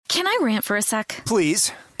Can I rant for a sec?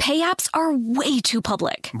 Please. Pay apps are way too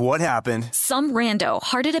public. What happened? Some rando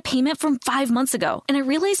hearted a payment from 5 months ago, and I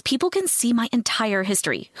realized people can see my entire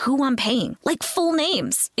history, who I'm paying, like full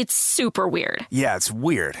names. It's super weird. Yeah, it's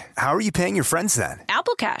weird. How are you paying your friends then?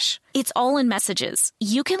 Apple Cash. It's all in messages.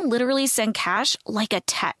 You can literally send cash like a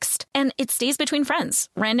text, and it stays between friends.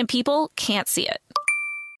 Random people can't see it.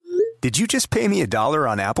 Did you just pay me $1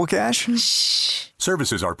 on Apple Cash? Shh.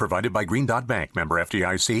 Services are provided by Green Dot Bank. Member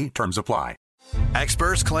FDIC. Terms apply.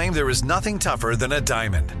 Experts claim there is nothing tougher than a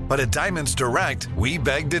diamond. But at Diamonds Direct, we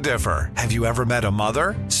beg to differ. Have you ever met a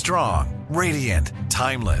mother? Strong, radiant,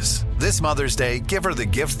 timeless. This Mother's Day, give her the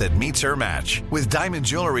gift that meets her match. With diamond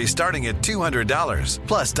jewelry starting at $200.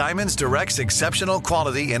 Plus Diamonds Direct's exceptional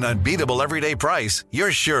quality and unbeatable everyday price,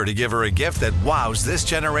 you're sure to give her a gift that wows this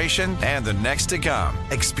generation and the next to come.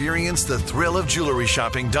 Experience the thrill of jewelry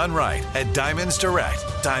shopping done right at Diamonds Direct.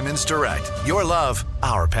 Diamonds Direct. Your love,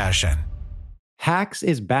 our passion. Hacks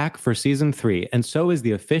is back for season 3, and so is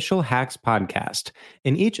the official Hacks podcast.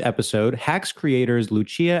 In each episode, Hacks creators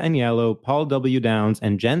Lucia Aniello, Paul W. Downs,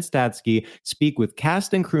 and Jen Statsky speak with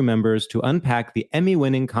cast and crew members to unpack the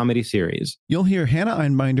Emmy-winning comedy series. You'll hear Hannah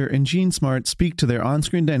Einbinder and Jean Smart speak to their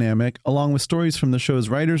on-screen dynamic, along with stories from the show's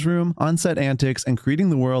writer's room, on-set antics, and creating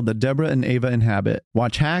the world that Deborah and Ava inhabit.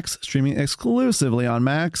 Watch Hacks, streaming exclusively on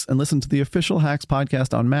Max, and listen to the official Hacks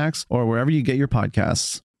podcast on Max or wherever you get your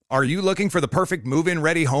podcasts. Are you looking for the perfect move-in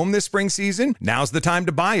ready home this spring season? Now's the time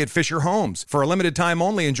to buy at Fisher Homes. For a limited time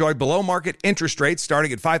only, enjoy below-market interest rates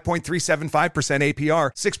starting at 5.375%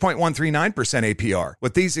 APR, 6.139% APR.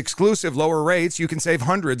 With these exclusive lower rates, you can save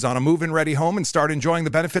hundreds on a move-in ready home and start enjoying the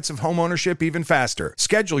benefits of homeownership even faster.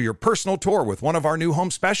 Schedule your personal tour with one of our new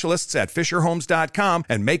home specialists at FisherHomes.com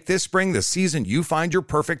and make this spring the season you find your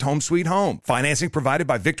perfect home sweet home. Financing provided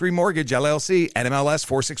by Victory Mortgage, LLC, NMLS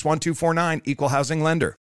 461249, Equal Housing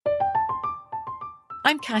Lender.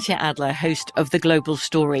 I'm Katya Adler, host of The Global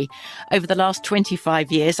Story. Over the last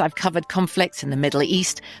 25 years, I've covered conflicts in the Middle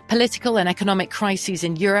East, political and economic crises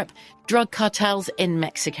in Europe, drug cartels in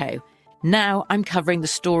Mexico. Now I'm covering the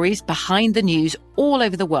stories behind the news all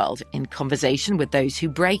over the world in conversation with those who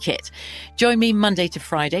break it. Join me Monday to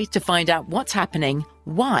Friday to find out what's happening,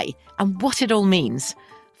 why, and what it all means.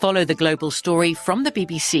 Follow The Global Story from the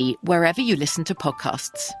BBC wherever you listen to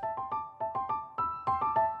podcasts.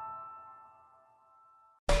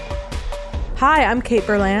 Hi, I'm Kate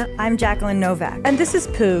Berlant. I'm Jacqueline Novak. And this is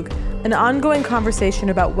Poog, an ongoing conversation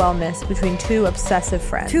about wellness between two obsessive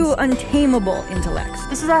friends. Two untamable intellects.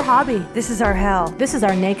 This is our hobby. This is our hell. This is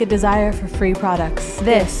our naked desire for free products.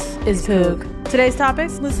 This is Poog. Today's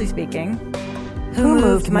topics? Loosely speaking. Who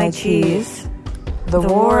moved my cheese? The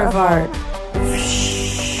war of art.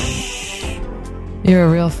 You're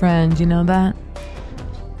a real friend, you know that?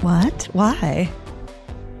 What? Why?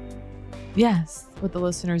 Yes. What the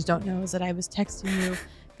listeners don't know is that I was texting you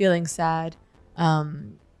feeling sad,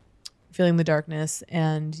 feeling the darkness,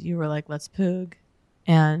 and you were like, let's Poog.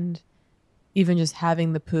 And even just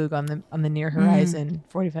having the Poog on the near horizon,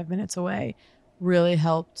 45 minutes away, really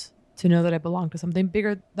helped to know that I belong to something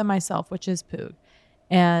bigger than myself, which is Poog.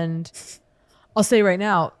 And I'll say right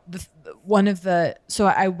now, so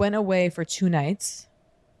I went away for 2 nights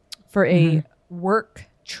for a work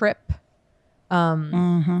trip.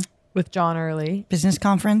 With John Early. Business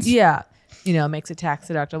conference? Yeah. Makes it tax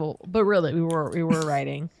deductible. But really, we were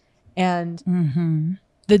writing. And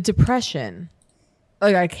the depression,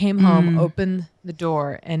 like I came home, opened the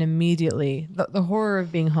door, and immediately, the horror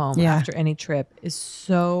of being home after any trip is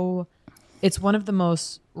it's one of the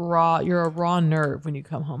most raw, you're a raw nerve when you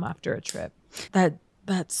come home after a trip.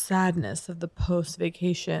 That sadness of the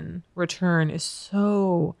post-vacation return is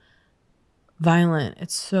so violent.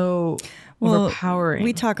 It's so overpowering.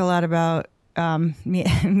 We talk a lot about me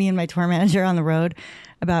and my tour manager on the road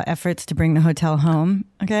about efforts to bring the hotel home.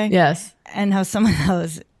 Okay. Yes. And how some of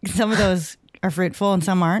those are fruitful and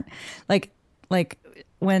some aren't. Like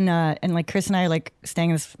when and like Chris and I are like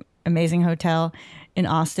staying in this amazing hotel in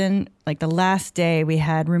Austin. Like the last day we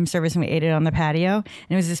had room service and we ate it on the patio, and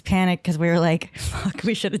it was this panic because we were like, "Fuck,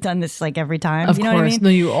 we should have done this like every time." Of you know course. what I mean? No,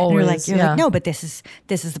 you always. You're like, no, but this is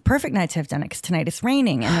the perfect night to have done it because tonight it's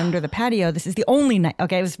raining, and under the patio, this is the only night.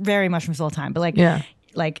 Okay, it was very much from the whole time, but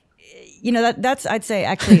that's I'd say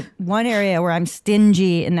actually one area where I'm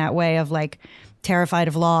stingy in that way of like terrified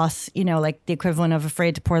of loss. Like the equivalent of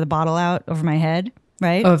afraid to pour the bottle out over my head.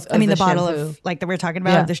 Right? The bottle shampoo. of like that we're talking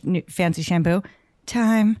about, the new fancy shampoo.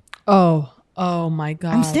 Time. Oh my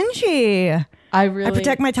God. I'm stingy. I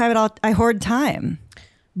protect my time at all. I hoard time.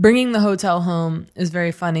 Bringing the hotel home is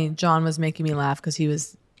very funny. John was making me laugh because he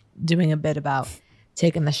was doing a bit about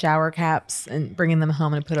taking the shower caps and bringing them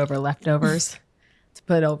home and put over leftovers to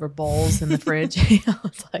put over bowls in the fridge.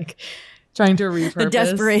 It's like trying to repurpose. The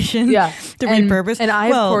desperation to repurpose. And I,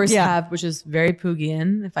 of course, have, which is very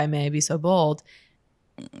Poogian, if I may be so bold.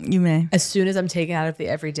 You may. As soon as I'm taken out of the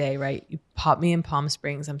everyday, right? You pop me in Palm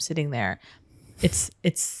Springs. I'm sitting there. It's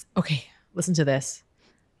okay. Listen to this.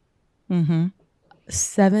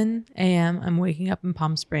 7 a.m. I'm waking up in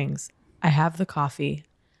Palm Springs. I have the coffee.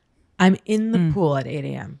 I'm in the pool at 8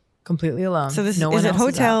 a.m. completely alone. So this is a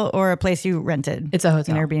hotel or a place you rented? It's a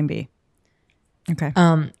hotel. An Airbnb. Okay.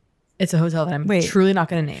 It's a hotel that I'm truly not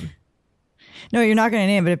going to name. No, you're not going to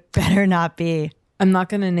name it. It better not be. I'm not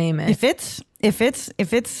going to name it. If it's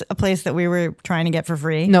a place that we were trying to get for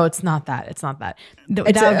free. No, it's not that. It's not that. That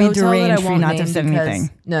would be deranged for you not to have said anything.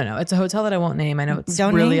 No. It's a hotel that I won't name. I know it's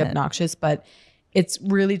really obnoxious, but it's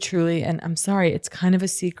really, truly, and I'm sorry, it's kind of a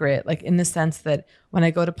secret, like in the sense that when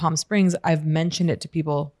I go to Palm Springs, I've mentioned it to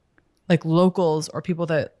people, like locals or people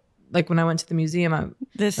that, like when I went to the museum, I'm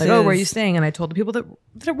like, oh, where are you staying? And I told the people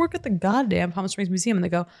that work at the goddamn Palm Springs Museum, and they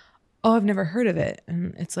go, oh, I've never heard of it.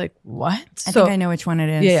 And it's like, what? I think I know which one it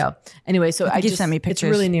is. Yeah. Anyway, so you sent me pictures.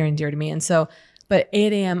 It's really near and dear to me. And so, but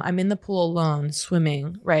 8 a.m., I'm in the pool alone,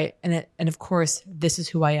 swimming, right? And of course, this is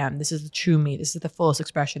who I am. This is the true me. This is the fullest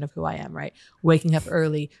expression of who I am, right? Waking up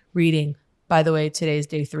early, reading. By the way, today's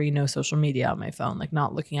day 3, no social media on my phone, like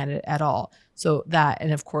not looking at it at all. So that,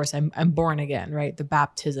 and of course, I'm born again, right? The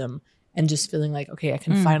baptism, and just feeling like, okay, I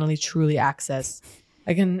can finally truly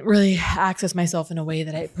I can really access myself in a way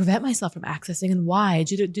that I prevent myself from accessing. And why?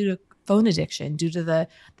 Due to phone addiction, due to the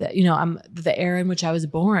the era in which I was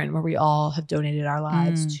born, where we all have donated our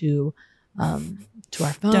lives to our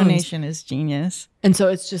phones. Donation is genius. And so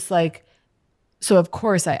it's just like, so of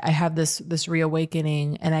course I have this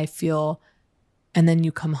reawakening, and I feel, and then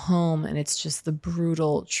you come home and it's just the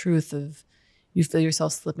brutal truth of, you feel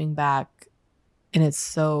yourself slipping back, and it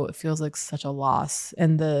feels like such a loss.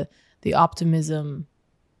 And the optimism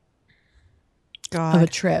of a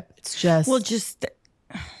trip. It's just,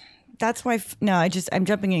 that's why. I'm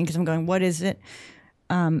jumping in because I'm going, what is it?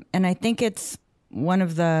 And I think it's one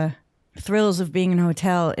of the thrills of being in a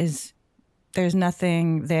hotel is there's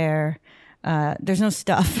nothing there. There's no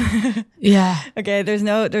stuff. Yeah. Okay. There's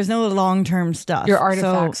no long-term stuff. Your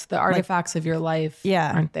artifacts, the artifacts of your life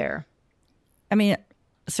aren't there. I mean,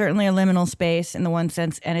 certainly a liminal space in the one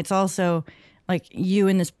sense. And it's also like you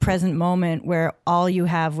in this present moment where all you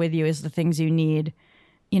have with you is the things you need,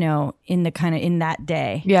 in that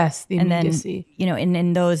day. Yes. The immediacy. And then,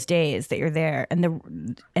 in those days that you're there,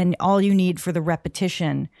 and all you need for the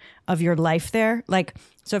repetition of your life there. Like,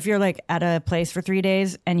 so if you're like at a place for 3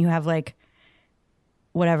 days and you have like,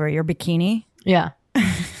 whatever, your bikini. Yeah.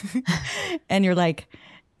 And you're like,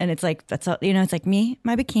 and it's like, that's all, it's like me,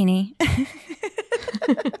 my bikini.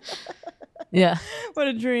 Yeah. What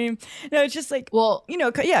a dream. No, it's just like, well,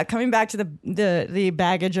 coming back to the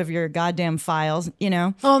baggage of your goddamn files,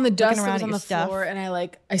 Oh, and the dust was on the floor, and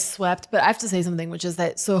I swept. But I have to say something, which is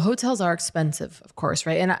that, so hotels are expensive, of course,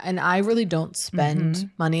 right? And I really don't spend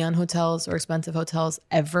money on hotels or expensive hotels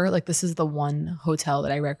ever. Like, this is the one hotel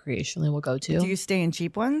that I recreationally will go to. Do you stay in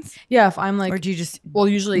cheap ones? Yeah, if I'm like, or do you just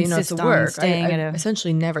usually, it's the work. I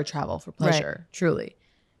essentially never travel for pleasure, truly.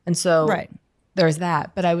 And so there's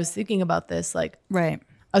that. But I was thinking about this, I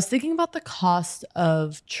was thinking about the cost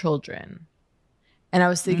of children. And I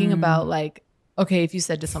was thinking about like, okay, if you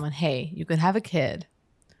said to someone, hey, you could have a kid,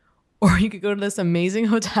 or you could go to this amazing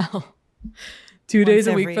hotel 2 days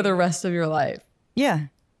a week for the rest of your life. Yeah.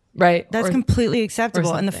 Right. That's completely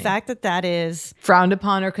acceptable. And the fact that is frowned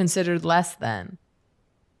upon or considered less than.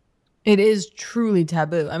 It is truly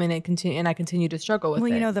taboo. I mean, I continue to struggle with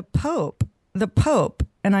it. Well, the Pope,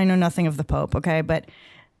 and I know nothing of the Pope, okay, but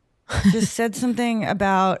just said something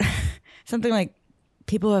about something like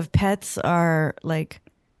people who have pets are like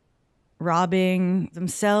robbing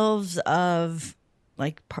themselves of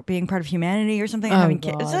like being part of humanity or something. Oh,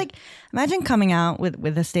 It's like, imagine coming out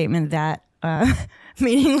with a statement that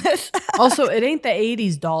meaningless. Also, it ain't the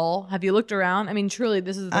 80s, doll. Have you looked around? I mean, truly,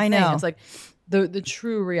 this is the thing. Know. It's like the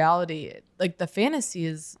true reality. Like the fantasy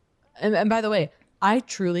is, and by the way, I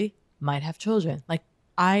truly might have children. Like,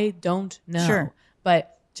 I don't know. Sure.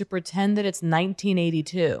 But to pretend that it's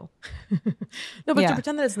 1982. To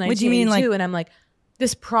pretend that it's 1982. What do you mean, like, and I'm like,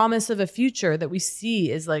 this promise of a future that we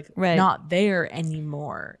see is like not there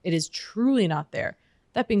anymore. It is truly not there.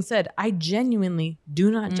 That being said, I genuinely do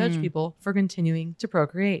not judge people for continuing to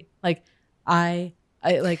procreate. Like you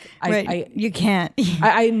can't.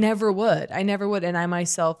 I never would. And I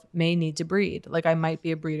myself may need to breed. Like, I might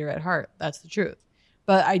be a breeder at heart. That's the truth.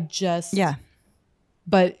 But I just,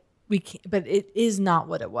 but we can't, but it is not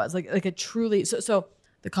what it was. Like it truly, so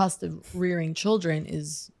the cost of rearing children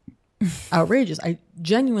is outrageous. I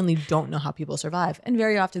genuinely don't know how people survive. And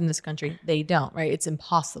very often in this country, they don't, right? It's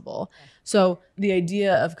impossible. So the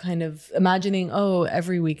idea of kind of imagining, oh,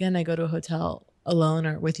 every weekend I go to a hotel alone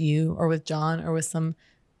or with you or with John or with some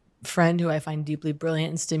friend who I find deeply brilliant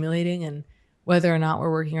and stimulating, and whether or not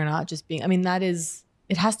we're working or not, just being, I mean, that is,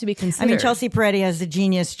 it has to be considered. I mean, Chelsea Peretti has the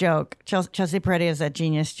genius joke. Chelsea Peretti has that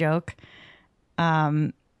genius joke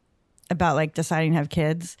about like deciding to have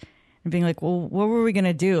kids. And being like, well, what were we going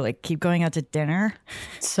to do? Like keep going out to dinner?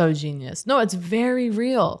 It's so genius. No, it's very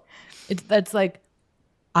real. That's like,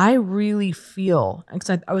 I really feel,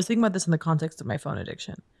 because I was thinking about this in the context of my phone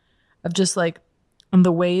addiction, of just like, in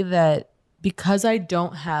the way that because I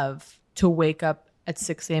don't have to wake up at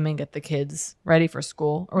 6 a.m. and get the kids ready for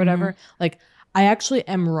school or whatever, like I actually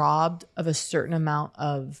am robbed of a certain amount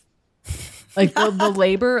of like the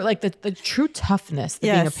labor, like the true toughness that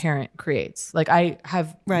being a parent creates. Like I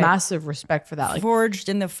have massive respect for that. Like forged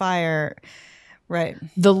in the fire, right?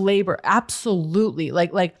 The labor, absolutely.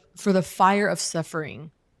 Like for the fire of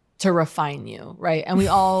suffering to refine you, right? And we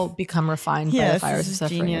all become refined by the fires of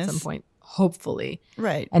suffering at some point, hopefully,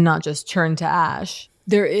 right? And not just turn to ash.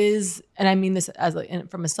 There is, and I mean this as like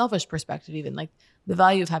from a selfish perspective, even like the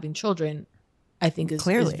value of having children, I think is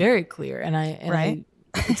very clear, and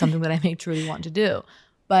it's something that I may truly want to do.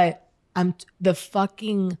 But I'm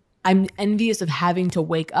envious of having to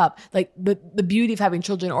wake up. Like the beauty of having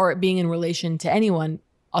children or being in relation to anyone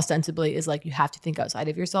ostensibly is like you have to think outside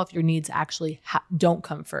of yourself. Your needs actually don't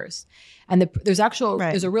come first. And there's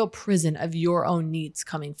a real prison of your own needs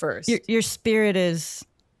coming first. Your spirit is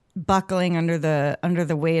buckling under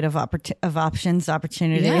the weight of options,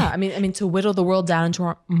 opportunity. Yeah, I mean to whittle the world down into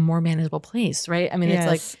a more manageable place, right? I mean,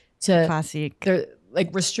 it's like classic.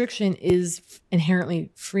 Like restriction is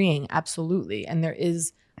inherently freeing, absolutely. And there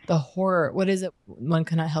is the horror. What is it? One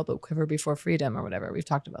cannot help but quiver before freedom, or whatever. We've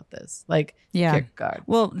talked about this. Like, Kierkegaard.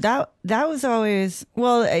 Well, that was always,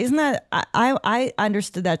 well, isn't that, I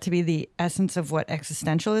understood that to be the essence of what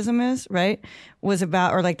existentialism is, right? Was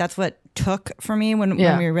about, or like that's what took for me when we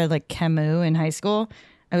read like Camus in high school.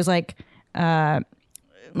 I was like I'm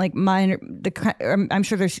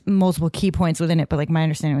sure there's multiple key points within it, but like my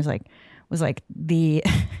understanding was like the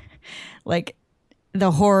like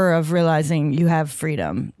the horror of realizing you have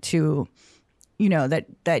freedom to, you know,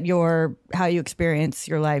 that your how you experience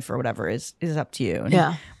your life or whatever is up to you,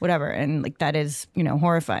 and whatever, and like that is, you know,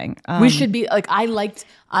 horrifying. We should be like, I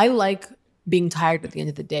like being tired at the end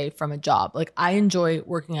of the day from a job. Like I enjoy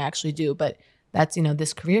working, I actually do, but that's, you know,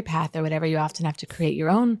 this career path or whatever, you often have to create your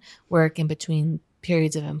own work in between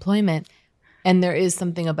periods of employment. And there is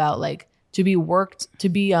something about like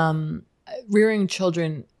rearing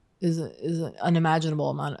children is an unimaginable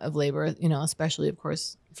amount of labor, you know, especially of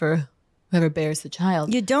course for whoever bears the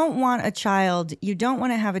child. You don't want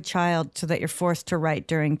to have a child so that you're forced to write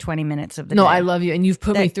during 20 minutes of the day. No, I love you. And you've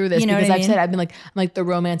put me through this, you know, because I've said, I'm like the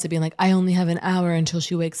romance of being like, I only have an hour until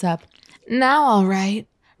she wakes up. Now I'll write.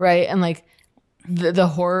 Right. And like the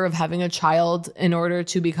horror of having a child in order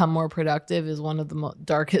to become more productive is one of the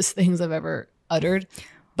darkest things I've ever uttered.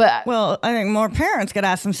 But well, I think more parents could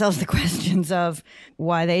ask themselves the questions of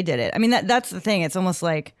why they did it. I mean, that's the thing. It's almost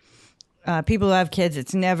like people who have kids,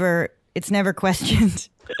 it's never questioned.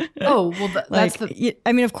 Oh, well, that's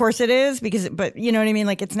I mean, of course it is but you know what I mean?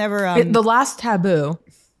 Like it's never... the last taboo,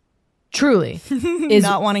 truly, is...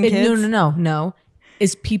 Not wanting kids? No.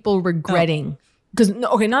 Is people regretting. Because,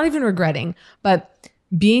 not even regretting, but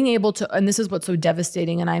being able to... And this is what's so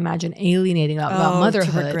devastating and I imagine alienating about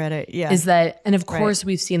motherhood. To regret it, yeah. Is that... And of course,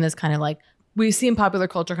 we've seen this kind of like... We see in popular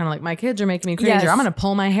culture kind of like, my kids are making me crazy, or I'm going to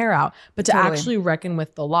pull my hair out. But to actually reckon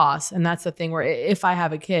with the loss, and that's the thing where if I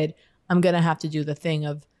have a kid, I'm going to have to do the thing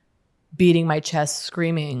of beating my chest,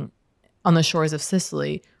 screaming on the shores of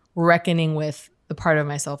Sicily, reckoning with the part of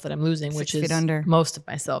myself that I'm losing, which is most of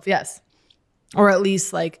myself. Yes. Or at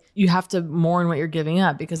least like you have to mourn what you're giving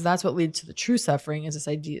up, because that's what leads to the true suffering, is this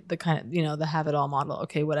idea, the kind of, you know, the have it all model.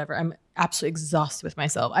 Okay, whatever. I'm absolutely exhausted with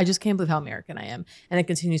myself. I just can't believe how American I am. And it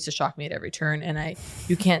continues to shock me at every turn. And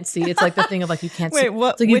you can't see, it's like the thing of like, you can't see,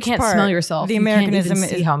 it's like you can't smell yourself. The Americanism you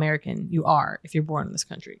can't even see how American you are if you're born in this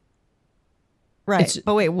country. Right.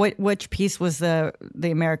 But wait, which piece was the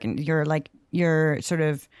American, your sort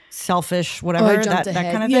of selfish, whatever, that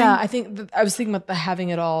kind of thing? Yeah, I think I was thinking about the having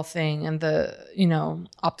it all thing and the, you know,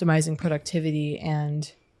 optimizing productivity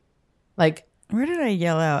and like. Where did I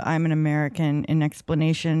yell out, I'm an American, in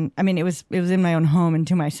explanation? I mean, it was in my own home and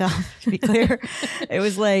to myself, to be clear. It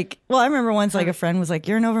was like, well, I remember once like a friend was like,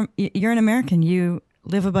 you're an American, you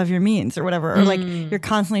live above your means or whatever, or like you're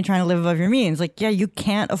constantly trying to live above your means. Like, yeah, you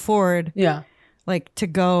can't afford like to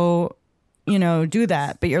go, you know, do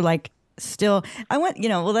that, but you're like still, I want, you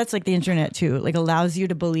know, well, that's like the internet too, like allows you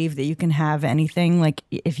to believe that you can have anything. Like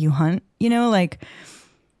if you hunt, you know, like,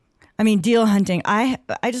 I mean, deal hunting. I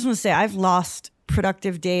just want to say I've lost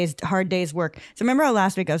productive days, hard days work. So remember how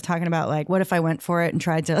last week I was talking about like, what if I went for it and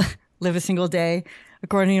tried to live a single day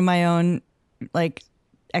according to my own like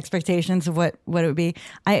expectations of what it would be?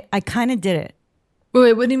 I kind of did it.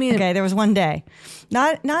 Wait, what do you mean? Okay, there was one day.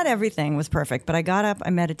 Not everything was perfect, but I got up, I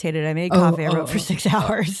meditated, I made coffee, I wrote for 6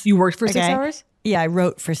 hours. You worked for 6 hours? Yeah, I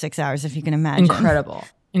wrote for 6 hours, if you can imagine.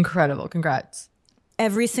 Incredible. Congrats.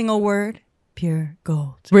 Every single word, pure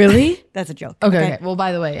gold. Really? That's a joke. Okay. Well,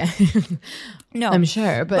 by the way, no, I'm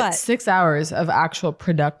sure, but 6 hours of actual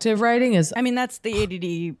productive writing is. I mean, that's the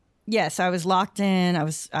ADD. Yes, I was locked in. I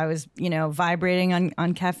was, you know, vibrating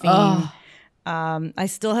on caffeine. I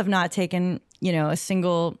still have not taken, you know, a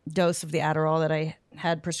single dose of the Adderall that I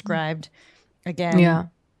had prescribed again. Yeah.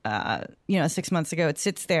 You know, 6 months ago. It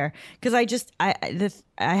sits there because I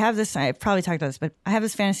have this, I've probably talked about this, but I have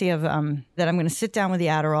this fantasy of that I'm going to sit down with the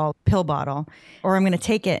Adderall pill bottle, or I'm going to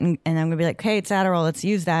take it and I'm going to be like, hey, it's Adderall, let's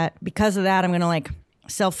use that. Because of that, I'm going to like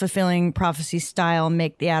self-fulfilling prophecy style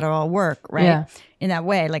make the Adderall work, right? Yeah. In that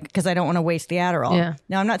way, like, because I don't want to waste the Adderall. Yeah.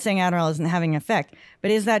 Now, I'm not saying Adderall isn't having an effect,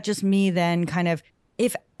 but is that just me then kind of,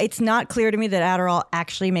 if it's not clear to me that Adderall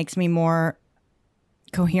actually makes me more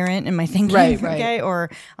coherent in my thinking, right. Okay,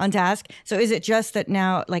 or on task. So is it just that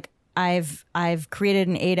now, like, I've created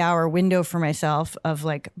an 8-hour window for myself of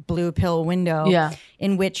like blue pill window,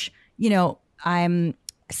 in which, you know, I'm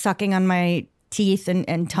sucking on my teeth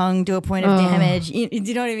and tongue to a point of damage. Do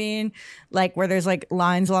you know what I mean? Like where there's like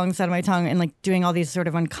lines along the side of my tongue and like doing all these sort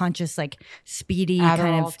of unconscious, like speedy Adderall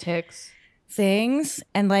kind of ticks things.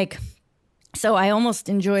 And like, so I almost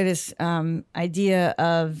enjoy this idea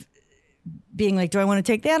of being like, do I want to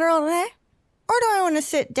take the Adderall today? Or do I want to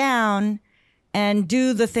sit down and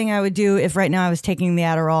do the thing I would do if right now I was taking the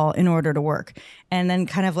Adderall in order to work? And then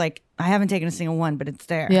kind of like, I haven't taken a single one, but it's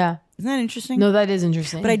there. Yeah. Isn't that interesting? No, that is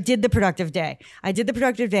interesting. But I did the productive day.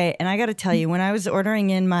 And I got to tell you, when I was ordering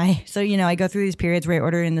in so, you know, I go through these periods where I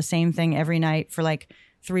order in the same thing every night for like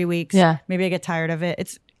 3 weeks. Yeah. Maybe I get tired of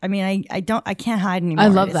it. I can't hide anymore. I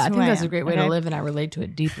love that. I think that's a great way to live, and I relate to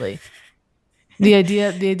it deeply. The idea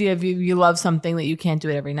of you love something that you can't do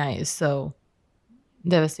it every night is so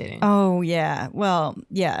devastating. Oh yeah. Well,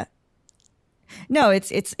 yeah. No, it's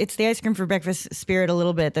the ice cream for breakfast spirit a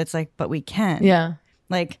little bit. That's like, but we can. Yeah.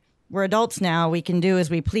 Like, we're adults now. We can do as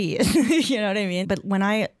we please. You know what I mean? But when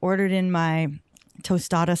I ordered in my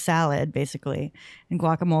tostada salad, basically, and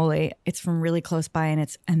guacamole, it's from really close by and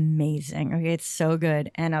it's amazing. Okay, it's so good.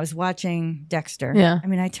 And I was watching Dexter. Yeah. I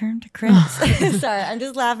mean, I turned to Chris. Sorry, I'm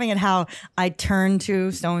just laughing at how I turn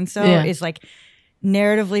to so-and-so is like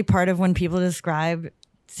narratively part of when people describe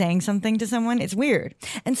saying something to someone. It's weird.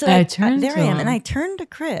 And so there I am. And I turned to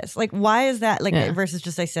Chris. Like, why is that? Like, versus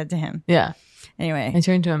just I said to him. Yeah. Anyway. I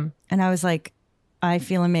turned to him. And I was like, I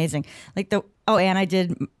feel amazing. Like and I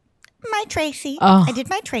did my Tracy. Oh. I did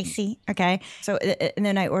my Tracy. Okay. So, and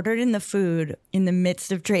then I ordered in the food in the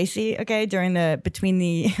midst of Tracy. Okay. Between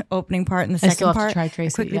the opening part and the second still have part. to try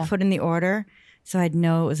Tracy, I quickly put in the order so I'd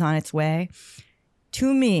know it was on its way.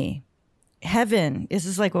 To me, heaven, this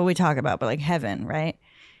is like what we talk about, but like heaven, right?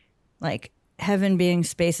 Like heaven being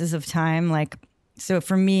spaces of time. Like, so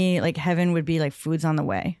for me, like heaven would be like food's on the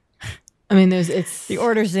way. I mean, it's the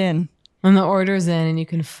order's in. When the order's in and you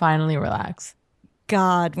can finally relax.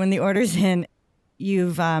 God, when the order's in,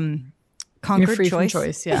 you've conquered You're free choice. From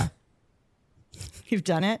choice. Yeah. You've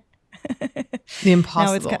done it. The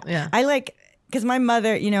impossible. Yeah. I like, because my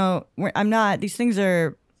mother, you know, I'm not, these things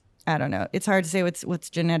are, I don't know. It's hard to say what's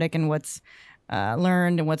genetic and what's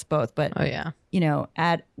learned and what's both. But, you know,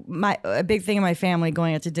 a big thing in my family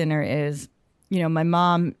going out to dinner is, you know, my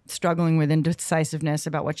mom struggling with indecisiveness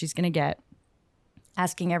about what she's going to get,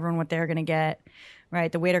 asking everyone what they're going to get, right?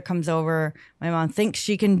 The waiter comes over. My mom thinks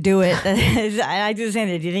she can do it. I do the same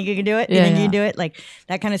thing. Do you think you can do it? Do you think you can do it? Like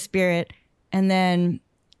that kind of spirit. And then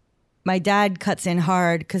my dad cuts in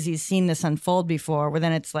hard because he's seen this unfold before, where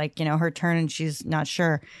then it's like, you know, her turn and she's not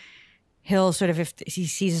sure. He'll sort of, if he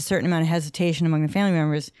sees a certain amount of hesitation among the family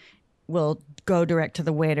members, will go direct to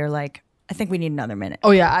the waiter like, I think we need another minute.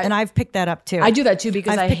 Oh yeah. And I've picked that up too. I do that too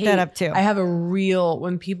because I picked that up too. I have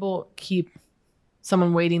when people keep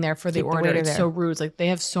someone waiting there for the order, it's so rude. It's like they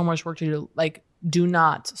have so much work to do. Like, do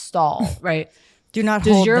not stall, right? Do not hold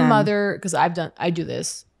them. Does your mother, because I do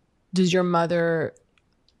this. Does your mother,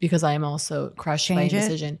 because I am also crushed by a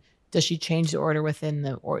decision, does she change the order within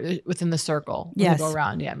the circle? When Yes. they go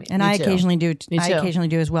around. Yeah, and I too. occasionally do. Me I too. occasionally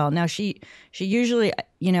do as well. Now she usually,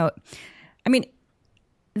 I mean,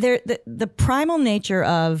 the primal nature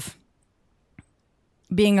of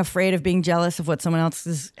being afraid of being jealous of what someone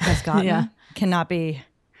else has gotten cannot be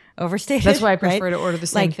overstated. That's why I prefer right? to order the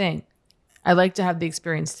same thing. I like to have the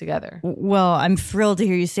experience together. Well, I'm thrilled to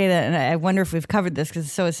hear you say that, and I wonder if we've covered this because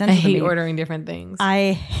it's so essential. I hate to me. ordering different things.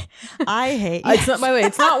 I hate. It's not, by the way,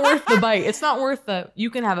 it's not worth the bite. It's not worth you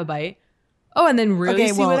can have a bite. Oh, and then really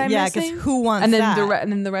see what I'm missing? Because who wants and then that?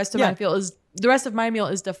 And then the rest of my meal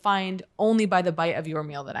is defined only by the bite of your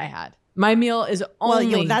meal that I had. My meal is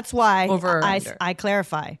only that's why over I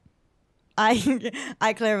clarify.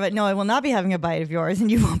 I clarify. No, I will not be having a bite of yours, and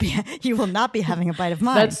you will not be having a bite of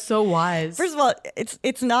mine. That's so wise. First of all,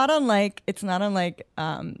 it's not unlike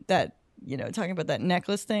that. Talking about that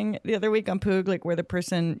necklace thing the other week on Poog, like where the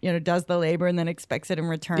person does the labor and then expects it in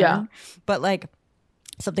return. Yeah. But like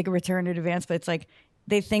something in return in advance, but it's like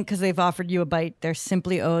they think because they've offered you a bite, they're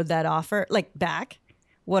simply owed that offer like back.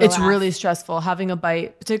 It's really stressful having a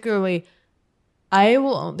bite, particularly.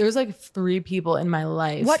 There's like 3 people in my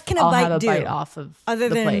life. What can a I'll bite have a do bite off of other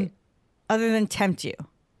the plate. than tempt you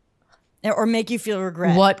or make you feel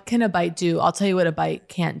regret? What can a bite do? I'll tell you what a bite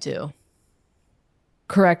can't do.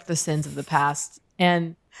 Correct the sins of the past.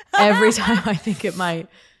 And every time I think it might.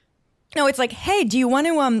 No, it's like, hey, do you want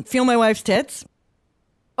to feel my wife's tits?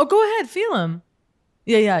 Oh, go ahead, feel them.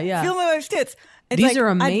 Yeah. Feel my wife's tits. It's These are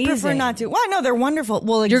amazing. I prefer not to. Well, no, they're wonderful.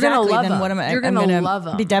 Well, You're exactly. gonna love then them. what am I? You're gonna love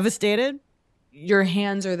them. Be devastated. Your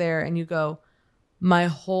hands are there and you go, my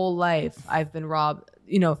whole life I've been robbed.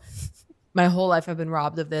 My whole life I've been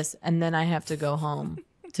robbed of this, and then I have to go home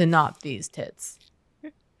to not these tits.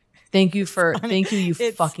 Thank you, you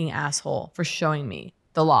fucking asshole, for showing me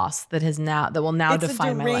the loss that will now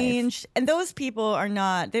define my life. And those people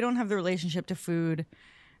they don't have the relationship to food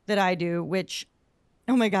that I do, which,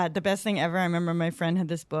 oh my God, the best thing ever. I remember my friend had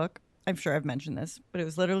this book. I'm sure I've mentioned this, but it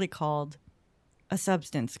was literally called a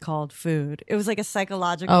substance called food. It was like a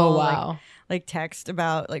psychological like text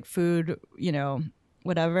about like food,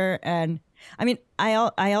 whatever. And I mean,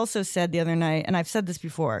 I also said the other night, and I've said this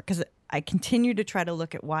before, because I continue to try to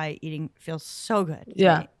look at why eating feels so good.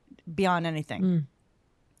 Yeah. Beyond anything.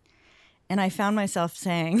 And I found myself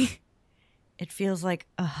saying, it feels like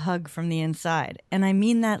a hug from the inside. And I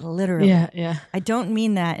mean that literally. Yeah. I don't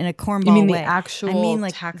mean that in a cornball You mean way. the actual I mean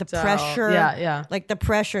like tactile. the pressure. Yeah. Like the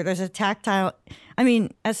pressure. There's a tactile. I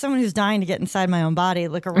mean, as someone who's dying to get inside my own body,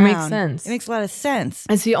 look around. It makes sense. It makes a lot of sense.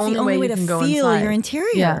 It's the only way you to can go feel inside. your interior.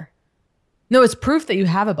 Yeah. No, it's proof that you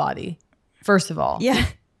have a body, first of all. Yeah.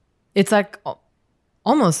 It's like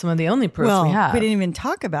almost some of the only proof we have. We didn't even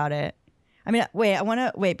talk about it. I mean, wait, I want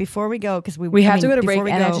to wait before we go because we have to go to break and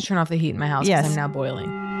I have to turn off the heat in my house because Yes. I'm now boiling.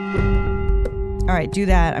 All right, do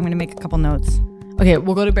that. I'm going to make a couple notes. Okay,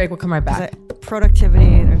 we'll go to break. We'll come right back.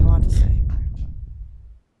 Productivity, there's a lot to say.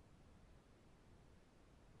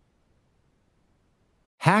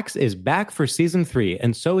 Hacks is back for season 3,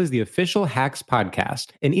 and so is the official Hacks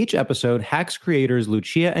podcast. In each episode, Hacks creators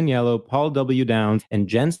Lucia Agnello, Paul W. Downs, and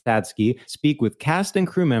Jen Statsky speak with cast and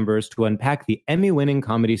crew members to unpack the Emmy-winning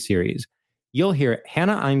comedy series. You'll hear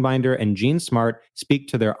Hannah Einbinder and Jean Smart speak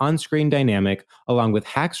to their on-screen dynamic, along with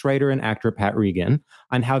Hacks writer and actor Pat Regan,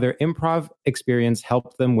 on how their improv experience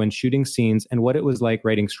helped them when shooting scenes and what it was like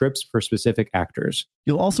writing scripts for specific actors.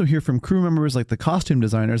 You'll also hear from crew members like the costume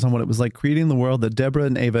designers on what it was like creating the world that Deborah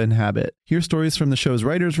and Ava inhabit. Hear stories from the show's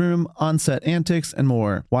writer's room, on-set antics, and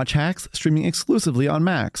more. Watch Hacks streaming exclusively on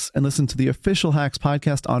Max, and listen to the official Hacks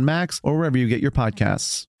podcast on Max or wherever you get your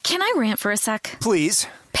podcasts. Can I rant for a sec? Please.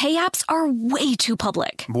 Pay apps are way too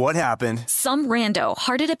public. What happened? Some rando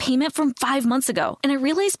hearted a payment from 5 months ago, and I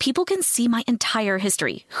realized people can see my entire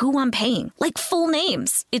history, who I'm paying, like full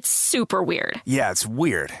names. It's super weird. Yeah, it's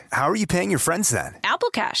weird. How are you paying your friends then? Apple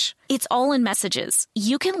Cash. It's all in messages.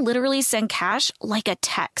 You can literally send cash like a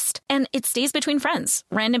text, and it stays between friends.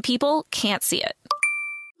 Random people can't see it.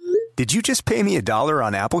 Did you just pay me $1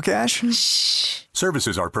 on Apple Cash? Shh.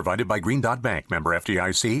 Services are provided by Green Dot Bank. Member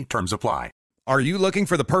FDIC. Terms apply. Are you looking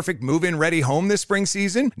for the perfect move-in ready home this spring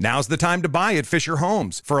season? Now's the time to buy at Fisher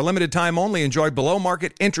Homes. For a limited time only, enjoy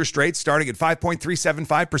below-market interest rates starting at 5.375%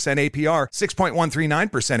 APR,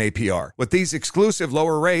 6.139% APR. With these exclusive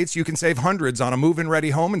lower rates, you can save hundreds on a move-in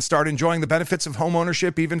ready home and start enjoying the benefits of home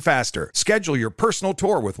ownership even faster. Schedule your personal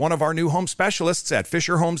tour with one of our new home specialists at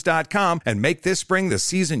FisherHomes.com and make this spring the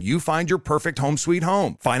season you find your perfect home sweet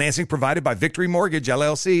home. Financing provided by Victory Mortgage,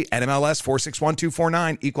 LLC, NMLS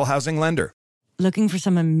 461249, Equal Housing Lender. Looking for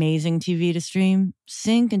some amazing TV to stream?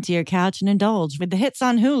 Sink into your couch and indulge with the hits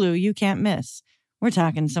on Hulu you can't miss. We're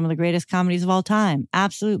talking some of the greatest comedies of all time,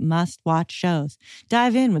 absolute must-watch shows.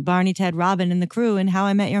 Dive in with Barney, Ted, Robin, and the crew in How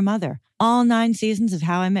I Met Your Mother. All 9 seasons of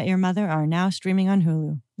How I Met Your Mother are now streaming on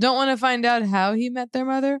Hulu. Don't want to find out how he met their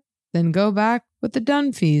mother? Then go back with the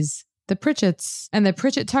Dunphys, the Pritchetts, and the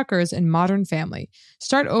Pritchett Tuckers in Modern Family.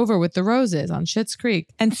 Start over with the Roses on Schitt's Creek.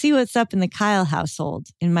 And see what's up in the Kyle household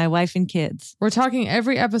in My Wife and Kids. We're talking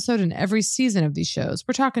every episode and every season of these shows.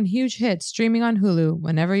 We're talking huge hits streaming on Hulu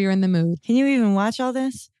whenever you're in the mood. Can you even watch all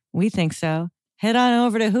this? We think so. Head on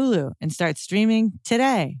over to Hulu and start streaming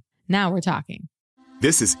today. Now we're talking.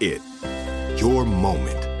 This is it. Your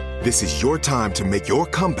moment. This is your time to make your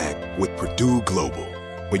comeback with Purdue Global.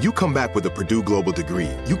 When you come back with a Purdue Global degree,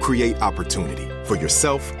 you create opportunity for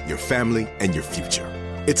yourself, your family, and your future.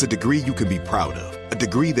 It's a degree you can be proud of, a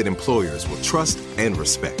degree that employers will trust and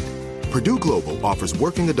respect. Purdue Global offers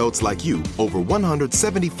working adults like you over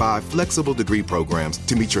 175 flexible degree programs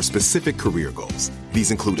to meet your specific career goals.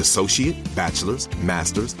 These include associate, bachelor's,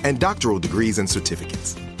 master's, and doctoral degrees and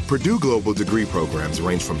certificates. Purdue Global degree programs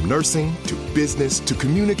range from nursing to business to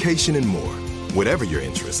communication and more. Whatever your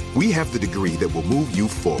interest, we have the degree that will move you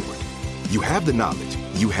forward. You have the knowledge,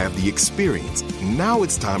 you have the experience. Now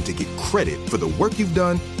it's time to get credit for the work you've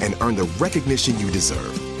done and earn the recognition you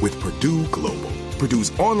deserve with Purdue Global,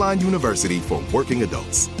 Purdue's online university for working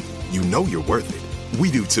adults. You know you're worth it. We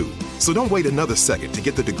do too. So don't wait another second to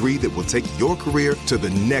get the degree that will take your career to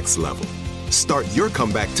the next level. Start your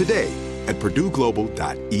comeback today at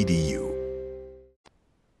purdueglobal.edu.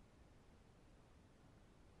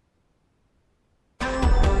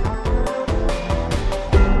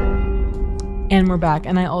 And we're back.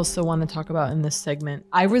 And I also want to talk about in this segment,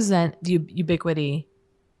 I resent the ubiquity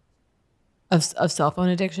of cell phone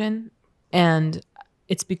addiction. And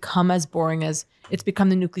it's become as boring as, it's become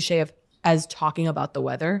the new cliche of as talking about the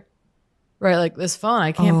weather, right? Like this phone,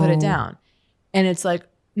 I can't put it down. And it's like,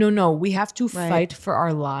 no, we have to fight for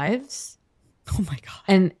our lives. Oh my God.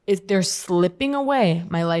 And they're slipping away.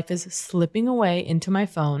 My life is slipping away into my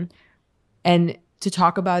phone. And to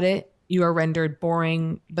talk about it, you are rendered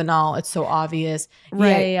boring, banal. It's so obvious.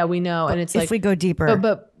 Right. Yeah, we know. But and it's if like, we go deeper.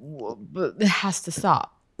 But it has to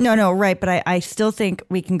stop. No, right. But I still think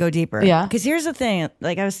we can go deeper. Yeah. Because here's the thing.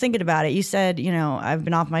 Like I was thinking about it. You said, I've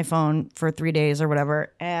been off my phone for 3 days or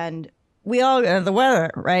whatever. And we all, the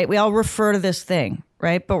weather, right? We all refer to this thing,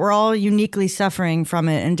 right? But we're all uniquely suffering from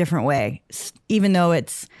it in a different way, even though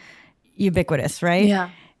it's ubiquitous, right? Yeah.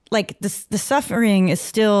 Like the suffering is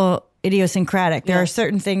still idiosyncratic. There are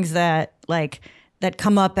certain things that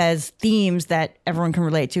come up as themes that everyone can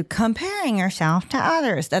relate to. Comparing yourself to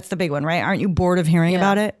others. That's the big one, right? Aren't you bored of hearing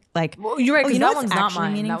about it? Like, well, you're right, because that one's not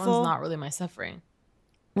mine. Meaningful? That one's not really my suffering.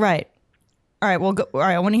 Right. All right, well, all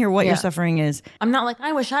right, I want to hear what your suffering is. I'm not like,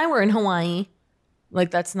 I wish I were in Hawaii. Like,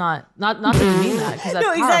 that's not that you mean that, because that's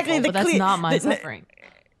no, exactly. powerful, but that's not my suffering.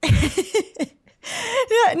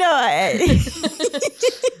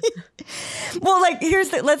 Well, like here's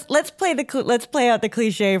the let's play out the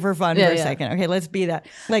cliche for fun for a second. Okay, let's be that.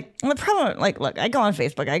 Like the problem, like look, I go on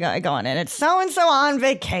Facebook, I go on, and it's so and so on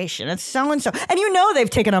vacation. It's so and so, and they've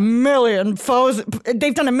taken a million poses.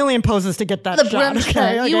 They've done a million poses to get that the shot.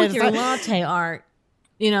 Okay, you with your latte art.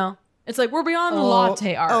 It's like we're beyond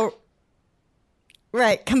latte art. Oh,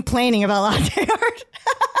 right, complaining about latte art.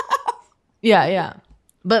 Yeah.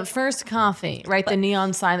 But first coffee, right? The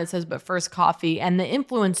neon sign that says, but first coffee, and the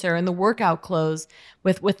influencer in the workout clothes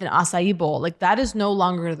with an acai bowl. Like that is no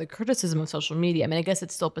longer the criticism of social media. I mean, I guess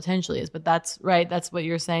it still potentially is, but that's right. That's what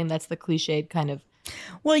you're saying. That's the cliched kind of.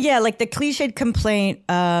 Well, yeah, like the cliched complaint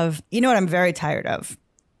of, what I'm very tired of.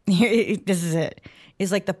 This is it.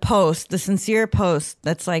 Is like the sincere post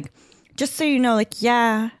that's like, just so you know, like,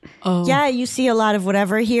 you see a lot of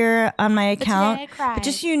whatever here on my account. But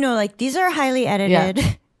just so you know, like, these are highly edited.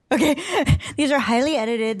 Yeah. Okay? These are highly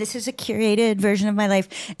edited. This is a curated version of my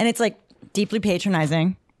life. And it's, like, deeply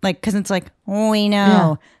patronizing. Like, because it's like, we know.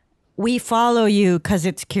 Yeah. We follow you because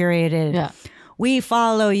it's curated. Yeah. We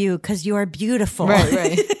follow you because you are beautiful.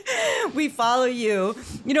 Right. We follow you.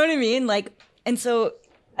 You know what I mean? Like, and so,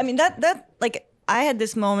 I mean, that like, I had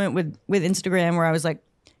this moment with Instagram where I was like,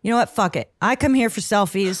 you know what? Fuck it. I come here for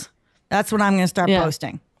selfies. That's what I'm going to start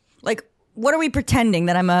posting. Like, what are we pretending?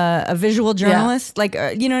 That I'm a visual journalist? Yeah. Like,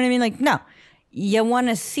 you know what I mean? Like, no. You want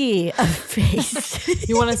to see a face.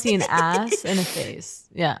 You want to see an ass and a face.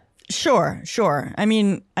 Yeah. Sure. I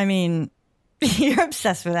mean, you're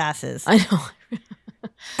obsessed with asses. I know.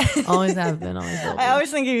 Always have been. Always will be. I always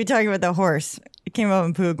think of you talking about the horse. It came up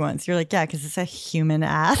in Poog once. You're like, yeah, because it's a human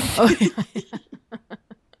ass. Oh, yeah.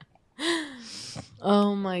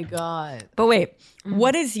 Oh my God. But wait,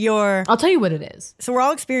 what is your... I'll tell you what it is. So we're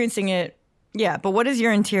all experiencing it Yeah, but what is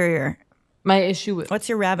your interior? My issue with what's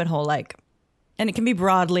your rabbit hole like? And it can be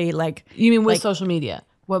broadly like. You mean with social media?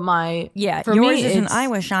 What my for yours me isn't. I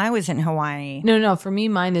wish I was in Hawaii. No. For me,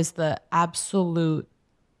 mine is the absolute,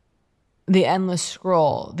 the endless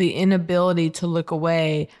scroll, the inability to look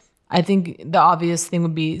away. I think the obvious thing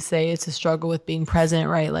would be, say, it's a struggle with being present,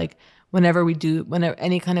 right? Like whenever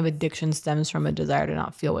any kind of addiction stems from a desire to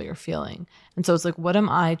not feel what you're feeling, and so it's like, what am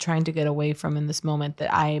I trying to get away from in this moment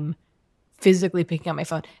that I'm physically picking up my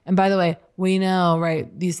phone? And by the way, we know, right,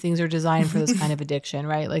 these things are designed for this kind of addiction,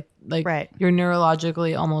 right? Like right. You're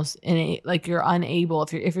neurologically almost like you're unable,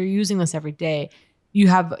 if you're using this every day, you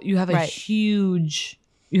have a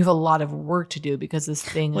lot of work to do because this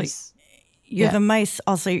thing is. You're the mice.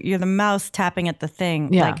 Also, you're the mouse tapping at the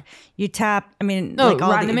thing. Yeah. Like you tap. I mean, no, like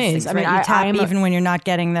all rat in the maze. Things, I mean, right? You tap even when you're not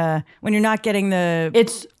getting the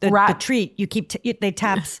the treat. You keep they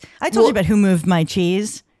taps. I told you about Who Moved My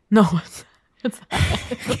Cheese. No.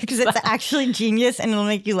 Because it's actually genius and it'll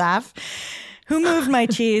make you laugh. Who Moved My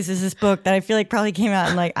Cheese is this book that I feel like probably came out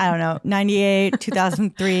in like, I don't know, 98,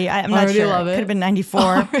 2003. I'm not sure. Love it. Could have been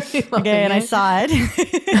 94. Okay, and I saw it.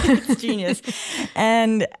 It's genius.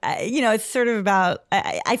 And, it's sort of about,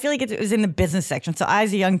 I feel like it was in the business section. So I,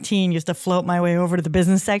 as a young teen, used to float my way over to the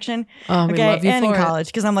business section. We love you and in for college,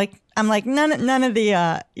 because I'm like, none of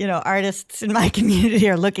the artists in my community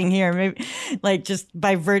are looking here. Maybe like just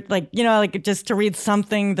by just to read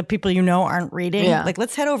something the people aren't reading. Yeah. Like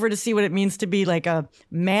let's head over to see what it means to be like a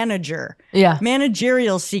manager. Yeah.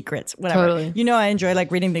 Managerial secrets, whatever. Totally. I enjoy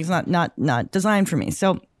like reading things not designed for me.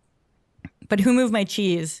 So, but Who Moved My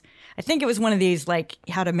Cheese? I think it was one of these like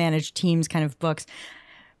how to manage teams kind of books.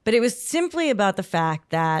 But it was simply about the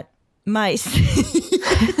fact that mice.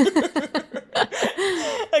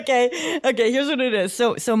 Okay, here's what it is.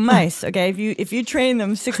 So mice, okay, if you train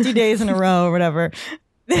them 60 days in a row or whatever,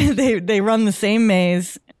 they run the same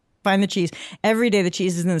maze, find the cheese. Every day the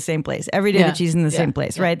cheese is in the same place. Every day the cheese is in the same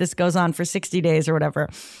place, right? This goes on for 60 days or whatever.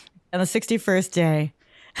 On the 61st day,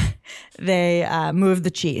 they move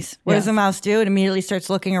the cheese. What does the mouse do? It immediately starts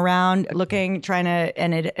looking around,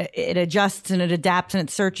 and it adjusts and it adapts and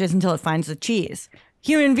it searches until it finds the cheese.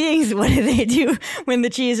 Human beings, what do they do when the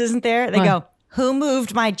cheese isn't there? They go, who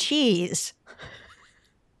moved my cheese?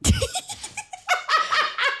 Okay,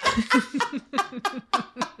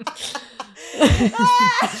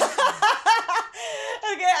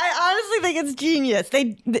 I honestly think it's genius.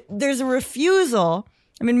 There's a refusal.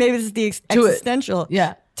 I mean, maybe this is the existential.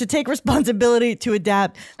 Yeah. To take responsibility, to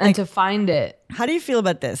adapt. And to find it. How do you feel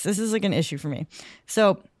about this? This is like an issue for me.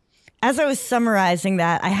 So as I was summarizing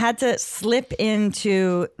that, I had to slip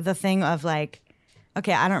into the thing of like,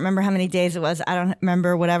 okay, I don't remember how many days it was. I don't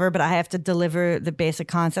remember whatever, but I have to deliver the basic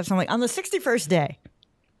concepts. I'm like, on the 61st day,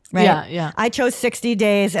 right? Yeah. I chose 60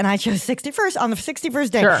 days and I chose 61st on the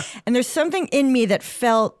 61st day. Sure. And there's something in me that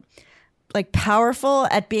felt like powerful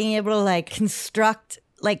at being able to like construct,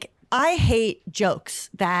 like I hate jokes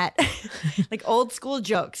that, like old school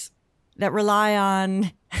jokes that rely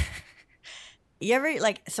on... You ever,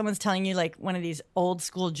 like, someone's telling you, like, one of these old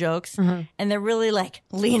school jokes, and they're really, like,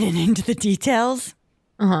 leaning into the details?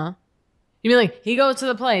 Uh-huh. You mean, like, he goes to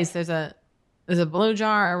the place, there's a blue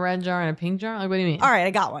jar, a red jar, and a pink jar? Like, what do you mean? All right, I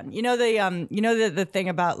got one. The thing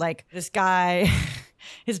about, like, this guy,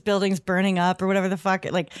 his building's burning up or whatever the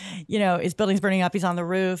fuck. Like, his building's burning up, he's on the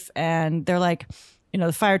roof, and they're like,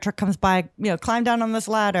 the fire truck comes by, climb down on this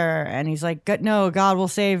ladder, and he's like, no, God will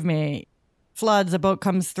save me. Floods, a boat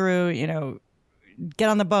comes through, get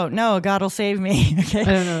on the boat. No, God will save me. Okay. I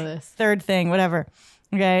don't know this. Third thing, whatever.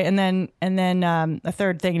 Okay. And then a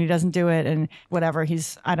third thing and he doesn't do it and whatever.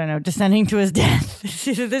 He's, I don't know, descending to his death. This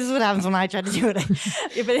is what happens when I try to do it.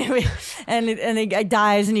 But anyway, and he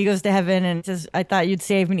dies and he goes to heaven and says, I thought you'd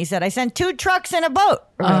save me. And he said, I sent 2 trucks and a boat.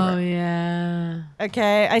 Oh, yeah.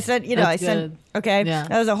 Okay. I said, okay. Yeah.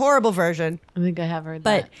 That was a horrible version. I think I have heard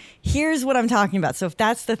that. But here's what I'm talking about. So if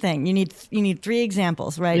that's the thing, you need 3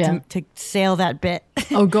 examples, right? Yeah. To sail that bit.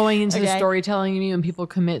 Oh, going into the storytelling, you mean when people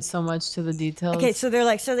commit so much to the details? Okay, so they're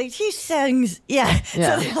like, he sings, yeah.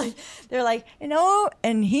 So they're like,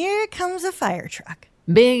 and here comes a fire truck.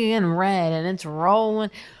 Big and red, and it's rolling.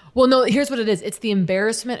 Well, no, here's what it is. It's the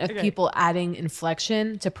embarrassment of people adding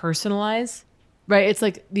inflection to personalize. Right, it's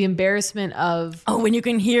like the embarrassment of when you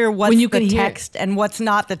can hear what's the text and what's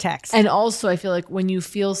not the text. And also, I feel like when you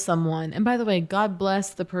feel someone, and by the way, God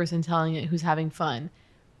bless the person telling it who's having fun,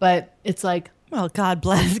 but it's like, well, God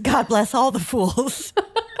bless all the fools.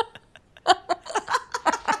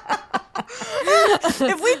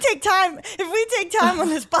 if we take time on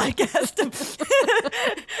this podcast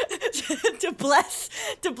to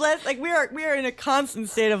bless, like we are in a constant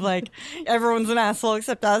state of like everyone's an asshole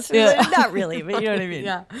except us. Yeah. Not really, but you know what I mean.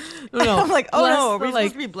 Yeah. No. I'm like, oh Bless no, are we the,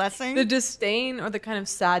 supposed to be blessing? The disdain or the kind of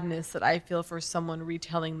sadness that I feel for someone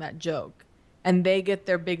retelling that joke, and they get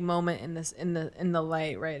their big moment in the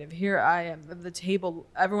light, right? Of here I am, the table,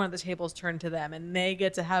 everyone at the table is turned to them, and they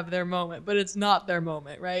get to have their moment, but it's not their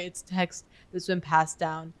moment, right? It's text that's been passed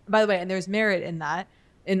down. By the way, and there's merit in that,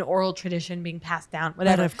 in oral tradition being passed down,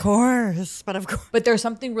 whatever. But of course. But there's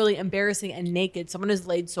something really embarrassing and naked. Someone is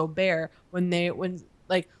laid so bare when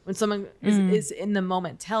someone is in the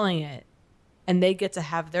moment telling it, and they get to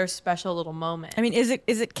have their special little moment. I mean, is it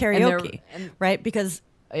karaoke, right? Because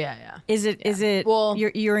yeah. Is it? Well,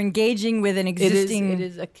 you're engaging with an existing. It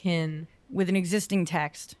is akin with an existing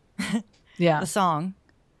text. Yeah, the song.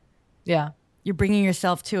 Yeah, you're bringing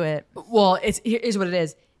yourself to it. Well, here's what it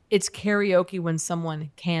is. It's karaoke when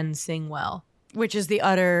someone can sing well, which is the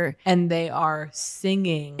utter. And they are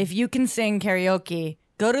singing. If you can sing karaoke,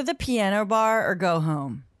 go to the piano bar or go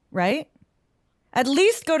home. Right. At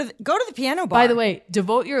least go to the piano bar. By the way,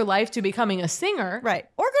 devote your life to becoming a singer. Right.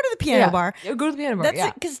 Or go to the piano bar. Go to the piano bar.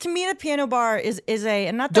 That's because to me the piano bar is a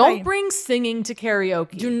and not that Don't bring singing to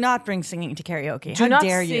karaoke. Do not bring singing to karaoke. How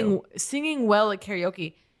dare you? Singing well at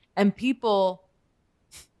karaoke. And people,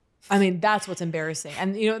 I mean, that's what's embarrassing.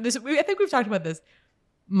 And you know, I think we've talked about this.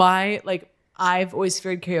 I've always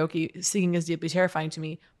feared karaoke. Singing is deeply terrifying to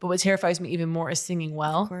me. But what terrifies me even more is singing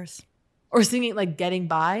well. Of course. Or singing like getting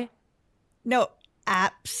by. No.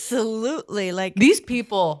 Absolutely. Like these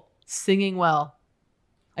people singing well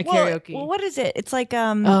at karaoke. Well, what is it? It's like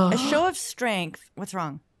a show of strength. What's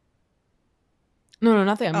wrong? No,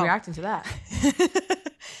 nothing. I'm reacting to that.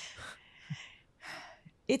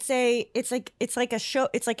 It's like a show.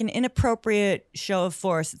 It's like an inappropriate show of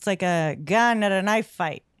force. It's like a gun at a knife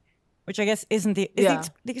fight, which I guess isn't the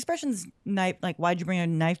expression's knife. Like, why'd you bring a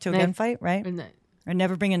knife to a gunfight, right? Or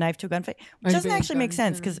never bring a knife to a gunfight, which doesn't actually make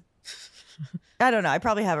sense because. I don't know. I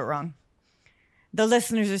probably have it wrong. The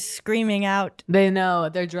listeners are screaming out. They know.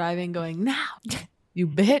 They're driving going, now, you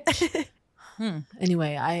bitch.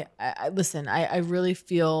 Anyway, I listen, I really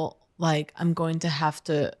feel like I'm going to have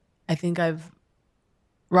to, I think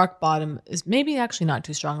rock bottom is maybe actually not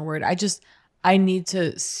too strong a word. I need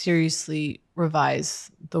to seriously revise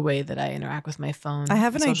the way that I interact with my phone. I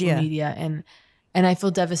have an social idea. Media and I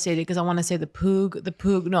feel devastated because I want to say the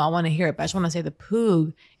Poog. No, I want to hear it, but I just want to say the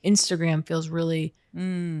Poog. Instagram feels really.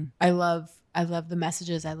 I love the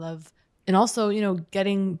messages. I love, and also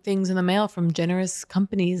getting things in the mail from generous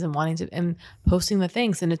companies and wanting to and posting the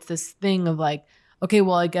things. And it's this thing of like, okay,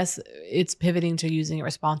 well, I guess it's pivoting to using it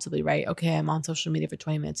responsibly, right? Okay, I'm on social media for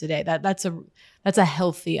 20 minutes a day. That's a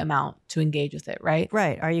healthy amount to engage with it, right?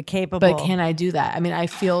 Right. Are you capable? But can I do that? I mean, I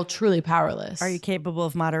feel truly powerless. Are you capable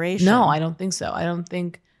of moderation? No, I don't think so. I don't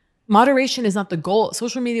think moderation is not the goal.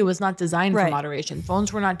 Social media was not designed for moderation.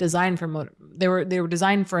 Phones were not designed for they were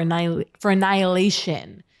designed for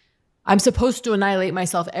annihilation. I'm supposed to annihilate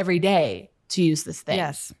myself every day to use this thing.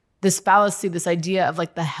 Yes. This fallacy, this idea of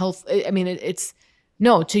like the health. I mean,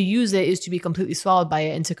 no, to use it is to be completely swallowed by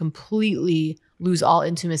it and to completely lose all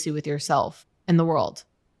intimacy with yourself and the world.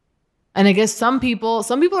 And I guess some people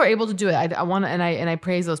are able to do it. I want to, and I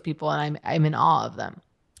praise those people, and I'm in awe of them.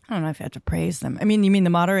 I don't know if you have to praise them. I mean, you mean the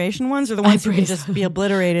moderation ones or the ones who can just be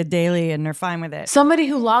obliterated daily and they're fine with it? Somebody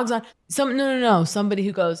who logs on, no. Somebody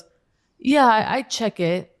who goes, yeah, I check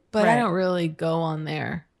it, but I don't really go on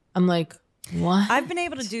there. I'm like, what? I've been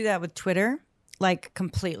able to do that with Twitter, like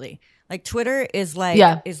completely. Like Twitter is like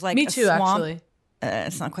me too, swamp. Actually.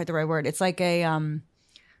 It's not quite the right word. It's like a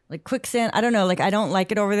like quicksand. I don't know. Like I don't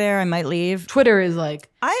like it over there. I might leave. Twitter is like.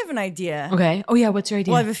 I have an idea. Okay. Oh yeah. What's your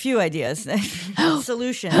idea? Well, I have a few ideas.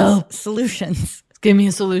 Solutions. Help. Solutions. Give me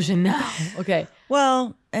a solution now. Okay.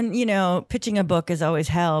 Well, and pitching a book is always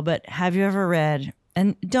hell. But have you ever read?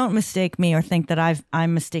 And don't mistake me or think that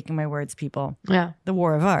I'm mistaking my words, people. Yeah. The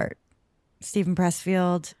War of Art. Stephen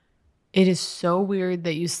Pressfield. It is so weird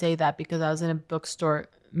that you say that because I was in a bookstore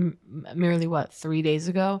merely 3 days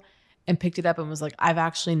ago and picked it up and was like, I've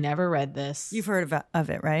actually never read this. You've heard of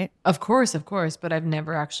it, right? Of course, but I've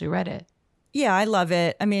never actually read it. Yeah, I love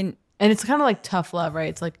it. I mean, and it's kind of like tough love, right?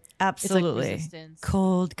 It's like absolutely it's like resistance.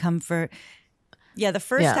 Cold comfort. Yeah, the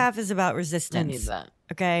first half is about resistance. I need that.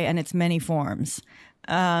 Okay, and it's many forms,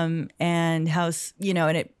 and how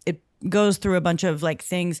and it goes through a bunch of like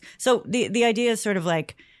things. So the idea is sort of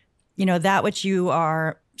like, that which you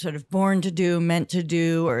are sort of born to do, meant to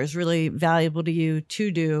do, or is really valuable to you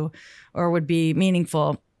to do, or would be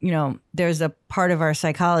meaningful. There's a part of our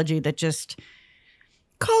psychology that just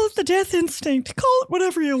call it the death instinct. Call it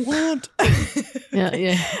whatever you want.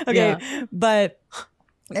 Yeah. Okay. Yeah. But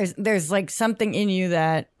there's like something in you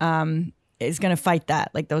that is going to fight that,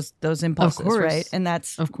 like those impulses, Of course. right? And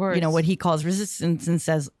that's, Of course. you know, what he calls resistance, and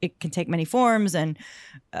says it can take many forms. And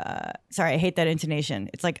sorry, I hate that intonation.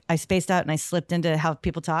 It's like I spaced out and I slipped into how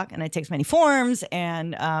people talk, and it takes many forms.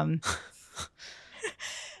 And I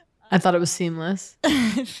thought it was seamless.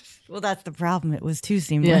 well, that's the problem. It was too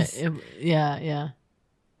seamless. Yeah.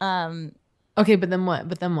 Okay, but then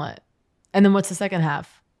what? And then what's the second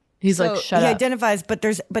half? He's so like, shut he up. identifies, but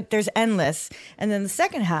there's endless. And then the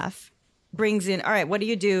second half brings in, all right, what do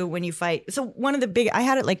you do when you fight? So one of the big, I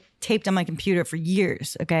had it like taped on my computer for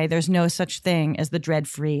years. Okay. There's no such thing as the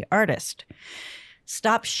dread-free artist.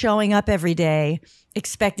 Stop showing up every day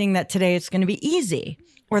expecting that today it's going to be easy,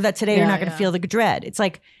 or that today you're not going to feel the dread. It's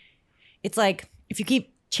like if you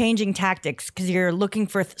keep changing tactics because you're looking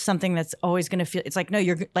for something that's always going to feel, it's like, no,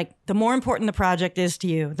 you're like, the more important the project is to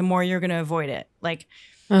you, the more you're going to avoid it. Like,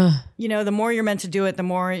 you know, the more you're meant to do it, the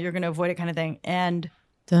more you're going to avoid it, kind of thing. And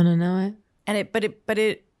don't know it. And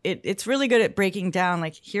it's really good at breaking down,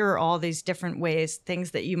 like, here are all these different ways,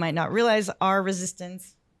 things that you might not realize are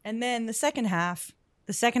resistance. And then the second half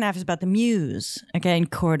is about the muse, okay, and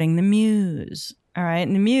courting the muse. All right.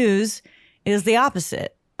 And the muse is the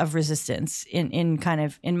opposite of resistance in kind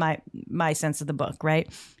of in my sense of the book, right?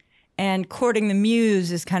 And courting the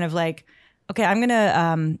muse is kind of like, okay, I'm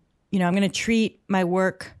gonna treat my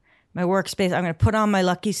workspace. I'm going to put on my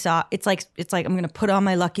lucky sock. It's like I'm going to put on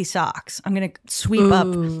my lucky socks. I'm going to sweep up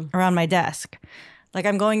around my desk. Like,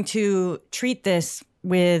 I'm going to treat this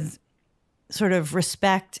with sort of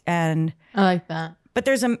respect, and I like that. But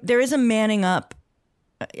there is a manning up.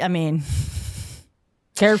 I mean,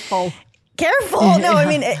 careful. No, I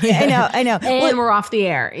mean, I know. And we're off the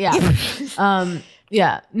air. Yeah.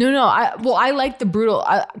 Yeah. No. I like the brutal,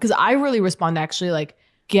 because I really respond to actually like,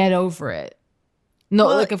 get over it. No,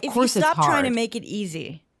 well, like, of course it's hard. If you stop trying to make it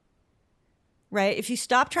easy, right? If you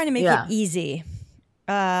stop trying to make it easy,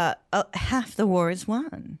 half the war is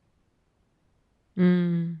won. I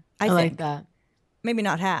think. Like that. Maybe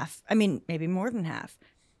not half. I mean, maybe more than half.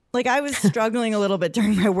 Like, I was struggling a little bit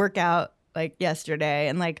during my workout, like, yesterday.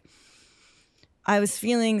 And, like, I was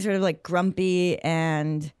feeling sort of, like, grumpy.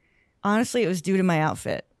 And honestly, it was due to my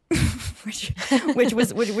outfit. which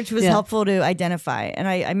was helpful to identify. And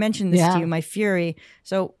I mentioned this to you, my fury.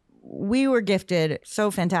 So we were gifted,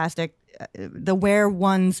 so fantastic, the wear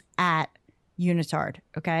ones at Unitard.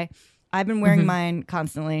 Okay. I've been wearing mine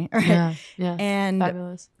constantly. Right? Yeah. And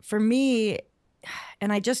fabulous. For me,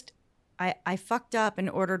 and I fucked up and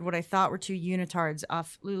ordered what I thought were 2 Unitards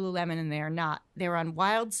off Lululemon, and they are not. They were on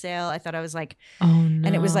wild sale. I thought I was like, oh no.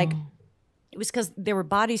 And it was like, it was because they were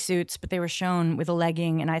bodysuits, but they were shown with a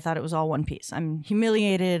legging, and I thought it was all one piece. I'm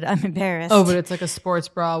humiliated. I'm embarrassed. Oh, but it's like a sports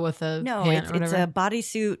bra with a pant it's a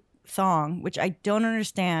bodysuit thong, which I don't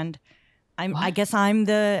understand. I guess I'm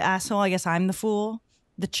the asshole. I guess I'm the fool,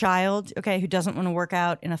 the child, okay, who doesn't want to work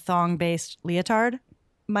out in a thong-based leotard.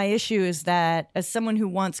 My issue is that as someone who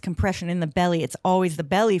wants compression in the belly, it's always the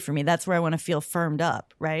belly for me. That's where I want to feel firmed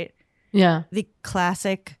up, right? Yeah. The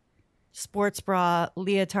classic sports bra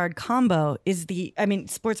leotard combo is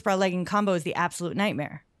sports bra legging combo is the absolute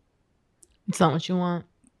nightmare. It's not what you want.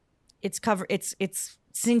 It's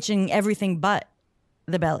cinching everything but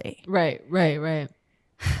the belly. Right.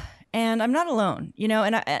 And I'm not alone, you know,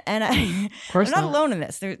 and I'm not alone in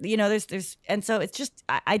this. There's and so it's just,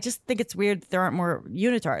 I just think it's weird that there aren't more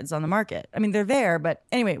Unitards on the market. I mean, they're there, but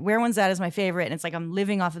anyway, Wear One's That is my favorite. And it's like, I'm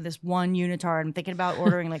living off of this one Unitard. I'm thinking about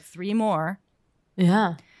ordering like 3 more.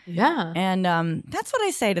 Yeah. And that's what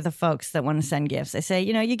I say to the folks that want to send gifts. I say,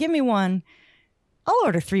 you know, you give me one, I'll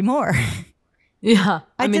order 3 more. Yeah.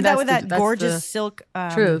 I did that with that gorgeous silk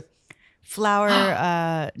truth. Flower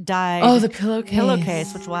dyed. Oh, the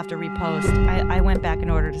pillowcase. Which we'll have to repost. I went back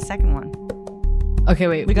and ordered a second one. Okay,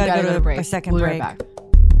 wait. We gotta go to break. A second we'll break. Right back.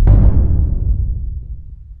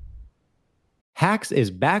 Hacks is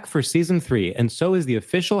back for season 3, and so is the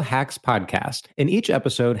official Hacks podcast. In each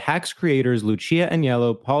episode, Hacks creators Lucia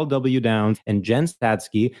Agnello, Paul W. Downs, and Jen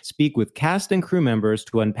Statsky speak with cast and crew members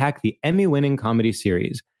to unpack the Emmy-winning comedy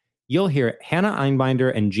series. You'll hear Hannah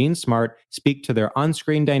Einbinder and Jean Smart speak to their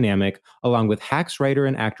on-screen dynamic, along with Hacks writer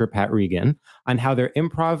and actor Pat Regan, on how their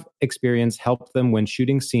improv experience helped them when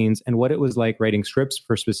shooting scenes and what it was like writing scripts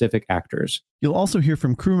for specific actors. You'll also hear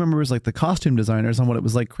from crew members like the costume designers on what it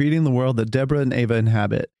was like creating the world that Deborah and Ava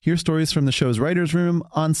inhabit. Hear stories from the show's writer's room,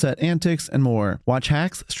 on-set antics, and more. Watch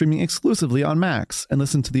Hacks streaming exclusively on Max, and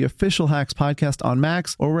listen to the official Hacks podcast on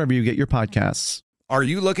Max or wherever you get your podcasts. Are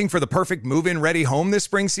you looking for the perfect move-in ready home this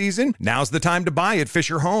spring season? Now's the time to buy at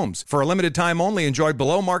Fisher Homes. For a limited time only, enjoy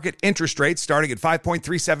below-market interest rates starting at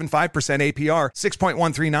 5.375% APR,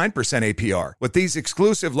 6.139% APR. With these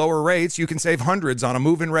exclusive lower rates, you can save hundreds on a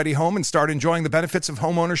move-in ready home and start enjoying the benefits of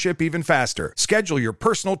homeownership even faster. Schedule your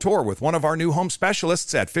personal tour with one of our new home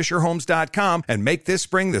specialists at FisherHomes.com and make this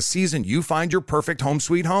spring the season you find your perfect home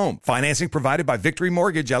sweet home. Financing provided by Victory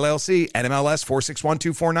Mortgage, LLC, NMLS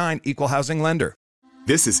 461249, Equal Housing Lender.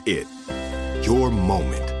 This is it. Your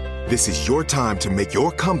moment. This is your time to make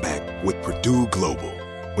your comeback with Purdue Global.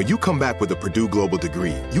 When you come back with a Purdue Global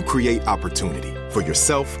degree, you create opportunity for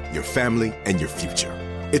yourself, your family, and your future.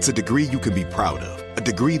 It's a degree you can be proud of, a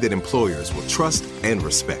degree that employers will trust and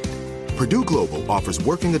respect. Purdue Global offers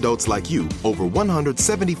working adults like you over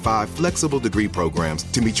 175 flexible degree programs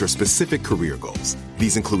to meet your specific career goals.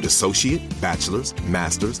 These include associate, bachelor's,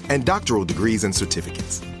 master's, and doctoral degrees and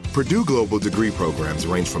certificates. Purdue Global degree programs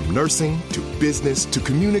range from nursing to business to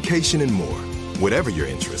communication and more. Whatever your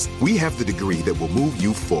interest, we have the degree that will move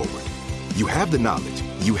you forward. You have the knowledge,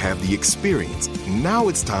 you have the experience. Now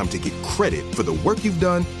it's time to get credit for the work you've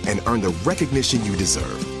done and earn the recognition you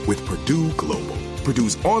deserve with Purdue Global,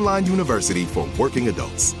 Purdue's online university for working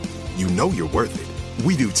adults. You know you're worth it.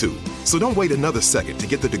 We do too. So don't wait another second to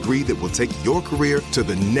get the degree that will take your career to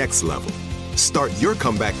the next level. Start your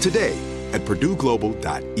comeback today at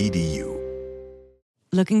purdueglobal.edu.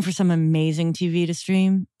 Looking for some amazing TV to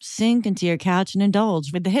stream? Sink into your couch and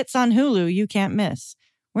indulge with the hits on Hulu you can't miss.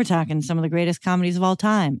 We're talking some of the greatest comedies of all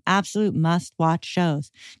time, absolute must-watch shows.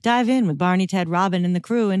 Dive in with Barney, Ted, Robin, and the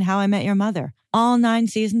crew in How I Met Your Mother. All 9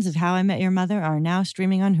 seasons of How I Met Your Mother are now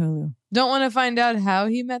streaming on Hulu. Don't want to find out how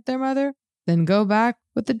he met their mother? Then go back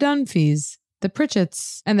with the Dunphys, the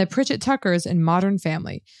Pritchetts, and the Pritchett Tuckers in Modern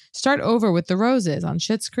Family. Start over with the Roses on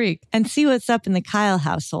Schitt's Creek. And see what's up in the Kyle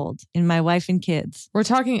household in My Wife and Kids. We're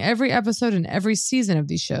talking every episode and every season of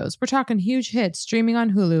these shows. We're talking huge hits streaming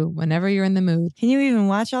on Hulu whenever you're in the mood. Can you even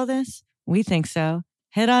watch all this? We think so.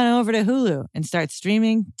 Head on over to Hulu and start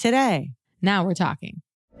streaming today. Now we're talking.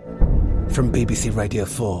 From BBC Radio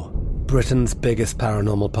 4, Britain's biggest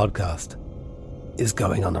paranormal podcast is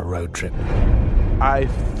going on a road trip. I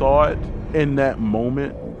thought in that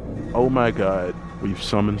moment, oh my God, we've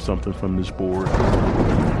summoned something from this board.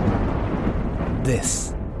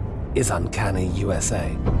 This is Uncanny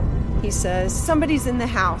USA. He says, somebody's in the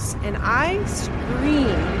house, and I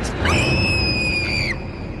screamed.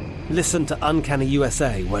 Listen to Uncanny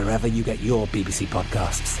USA wherever you get your BBC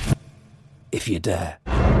podcasts, if you dare.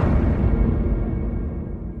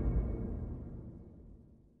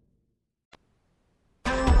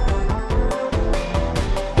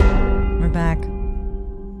 Back.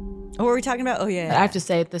 What were we talking about? Oh, yeah. I have to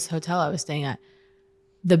say, at this hotel I was staying at,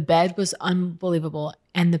 the bed was unbelievable.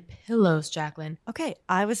 And the pillows, Jacqueline. Okay,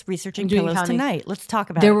 I was researching pillows tonight. Let's talk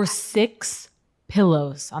about it. There were 6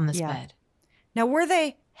 pillows on this bed. Now, were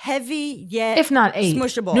they heavy yet if not 8.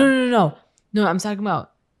 Smushable? No, I'm talking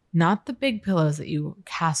about not the big pillows that you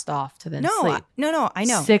cast off to then sleep. No, I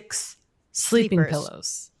know. 6 sleeping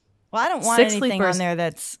pillows. Well, I don't want anything on there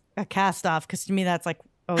that's a cast off, because to me that's like,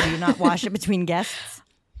 oh, do you not wash it between guests?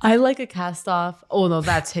 I like a cast off. Oh, no,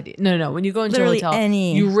 that's hideous. No. When you go into a hotel,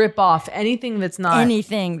 you rip off anything that's not...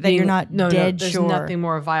 anything that you're not dead there's sure. There's nothing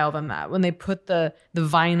more vile than that. When they put the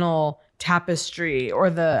vinyl tapestry or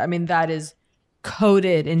that is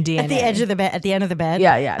coated in DNA. At the edge of the bed, at the end of the bed?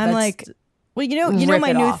 Yeah. I'm like, well, you know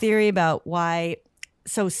my new theory about why...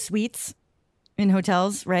 So suites in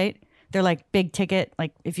hotels, right? They're like big ticket,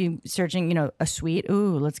 like if you searching, a suite.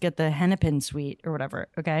 Ooh, let's get the Hennepin suite or whatever.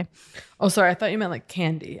 Okay. Oh, sorry. I thought you meant like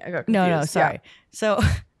candy. I got confused. No, sorry. Yeah. So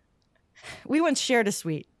we once shared a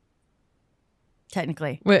suite,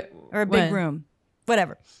 technically. Wait, or a big room.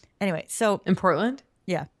 Whatever. Anyway, so. In Portland?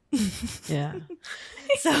 Yeah. Yeah.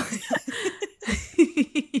 So.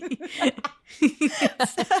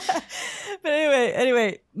 But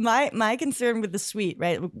anyway, my concern with the suite,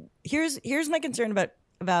 right? Here's my concern about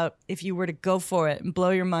if you were to go for it and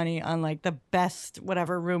blow your money on like the best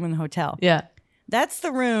whatever room in the hotel. Yeah. That's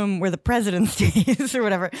the room where the president stays or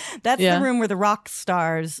whatever. That's the room where the rock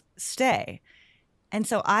stars stay. And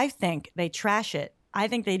so I think they trash it. I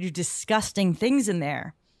think they do disgusting things in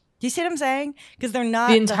there. Do you see what I'm saying? Because they're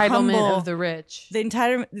not the entitlement of the rich. The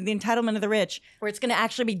entitlement of the rich, where it's going to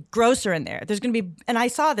actually be grosser in there. There's going to be, and I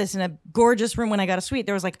saw this in a gorgeous room when I got a suite.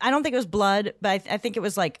 There was like, I don't think it was blood, but I think it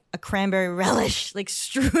was like a cranberry relish, like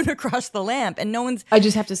strewn across the lamp, and no one's. I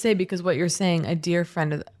just have to say, because what you're saying, a dear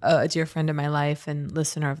friend of my life and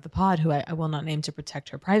listener of the pod, who I will not name to protect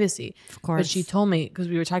her privacy, of course, but she told me, because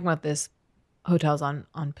we were talking about this hotels on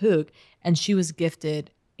Poog, and she was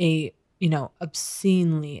gifted a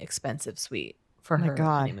obscenely expensive suite for her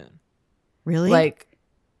honeymoon. Really? Like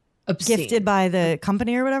obscene. Gifted by the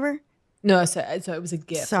company or whatever? No, so it was a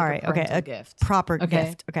gift. Sorry, like a parental gift. Proper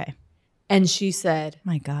gift. Okay. And she said,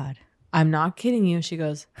 my God, I'm not kidding you. She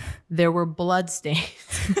goes, there were blood stains.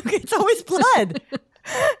 It's always blood.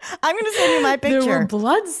 I'm going to send you my picture. There were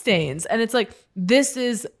blood stains. And it's like, this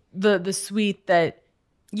is the suite that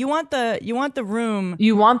you want the room.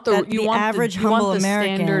 You want the average humble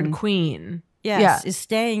American standard queen. Yes, is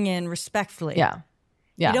staying in respectfully. Yeah.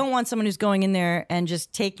 You don't want someone who's going in there and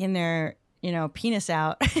just taking their, penis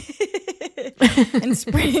out and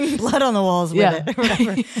spraying blood on the walls with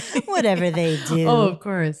it. Whatever they do. Oh, of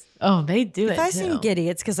course. Oh, they do it. If I seem giddy,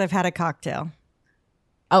 it's because I've had a cocktail.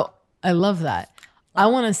 Oh, I love that. I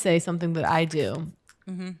want to say something that I do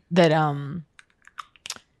that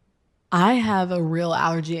I have a real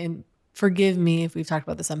allergy, and forgive me if we've talked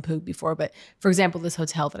about this on Poog before, but for example, this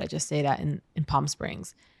hotel that I just stayed at in Palm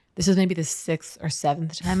Springs, this is maybe the 6th or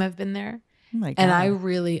 7th time I've been there. Oh my God. And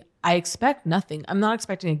I expect nothing. I'm not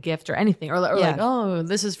expecting a gift or anything or like, oh,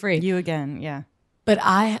 this is free. You again. Yeah. But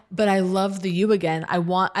I love the you again.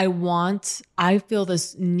 I feel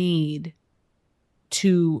this need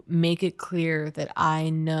to make it clear that I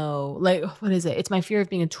know, like, what is it? It's my fear of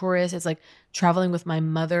being a tourist. It's like traveling with my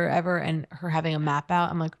mother ever and her having a map out.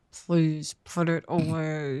 I'm like, please put it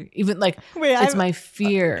away. Even like, it's my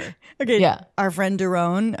fear. Okay. Yeah. Our friend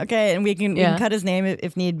Daron. Okay. And we can cut his name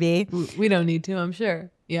if need be. We don't need to, I'm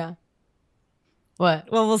sure. Yeah. What?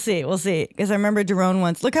 Well, we'll see. Because I remember Daron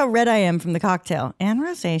once. Look how red I am from the cocktail. And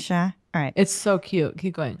rosacea. All right. It's so cute.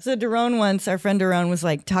 Keep going. So Daron once, our friend Daron was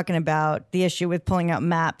like talking about the issue with pulling out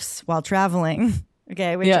maps while traveling.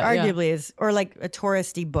 Okay. Which arguably is, or like a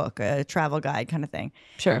touristy book, a travel guide kind of thing.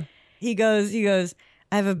 Sure. He goes,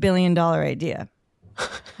 I have $1 billion idea.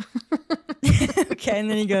 Okay.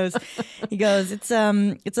 And then he goes, it's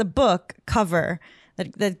a book cover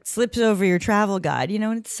that slips over your travel guide,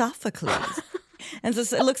 and it's Sophocles. And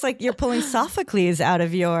so it looks like you're pulling Sophocles out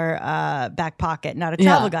of your back pocket, not a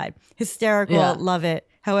travel guide. Hysterical, love it.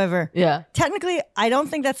 However, technically, I don't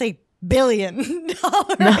think that's $1 billion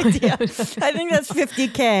idea. I think that's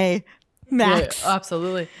 $50K max. Yeah,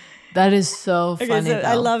 absolutely. That is so funny. So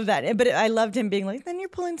I love that. But I loved him being like, then you're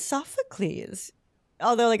pulling Sophocles.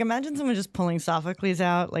 Although, like, imagine someone just pulling Sophocles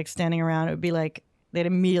out, like standing around. It would be like they'd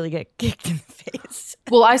immediately get kicked in the face.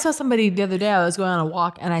 Well, I saw somebody the other day. I was going on a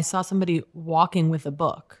walk, and I saw somebody walking with a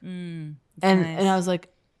book, and I was like,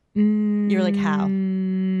 "You're like, how?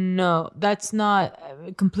 No, that's not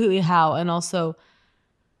completely how." And also,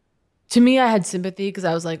 to me, I had sympathy because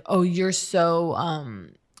I was like, "Oh, you're so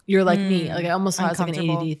you're like me." Like I almost saw it as like an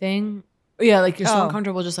ADD thing. Yeah, like you're so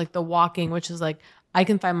uncomfortable, just like the walking, which is like I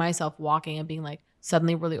can find myself walking and being like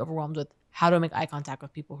suddenly really overwhelmed with how do I make eye contact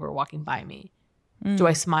with people who are walking by me. Do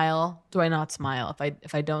I smile? Do I not smile?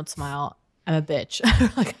 If I don't smile, I'm a bitch.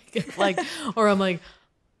 Or I'm like,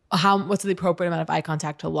 what's the appropriate amount of eye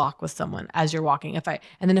contact to lock with someone as you're walking? If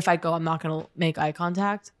I go, I'm not gonna make eye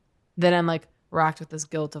contact, then I'm like racked with this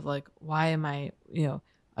guilt of like, why am I,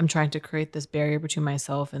 I'm trying to create this barrier between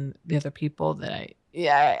myself and the other people that I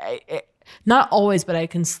not always, but I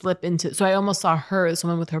can slip into. So I almost saw her,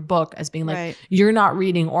 someone with her book, as being like, you're not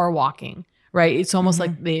reading or walking, right? It's almost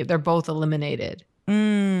like they're both eliminated.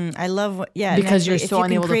 I love because you're so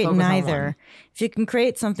unable to focus neither. on one. If you can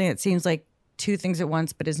create something that seems like two things at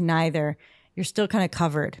once but is neither, you're still kind of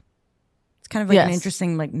covered. It's kind of like an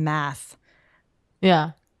interesting like math.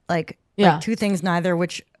 Yeah. Like two things neither,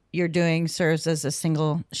 which you're doing serves as a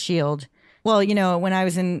single shield. Well, when I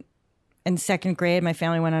was in second grade, my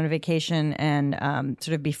family went on a vacation and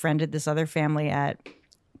sort of befriended this other family at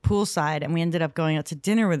poolside, and we ended up going out to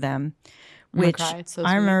dinner with them. Which I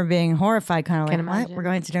remember being horrified, kind of like, what? We're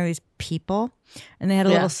going to know these people? And they had a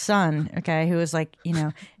little son, okay, who was like,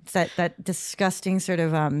 it's that disgusting sort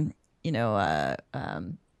of, Ann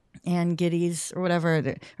Giddies or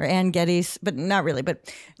whatever, or Ann Geddes, but not really,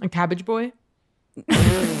 but... A Cabbage Boy? What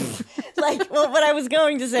I was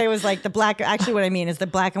going to say was like actually what I mean is the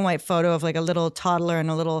black and white photo of like a little toddler and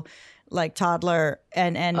a little... like toddler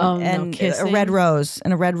and a red rose.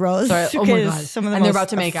 Sorry, oh my God. Some of the they're about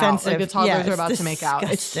to make out. Like the toddlers are about to make out.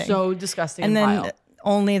 It's so disgusting and then vile.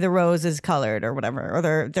 Only the rose is colored or whatever,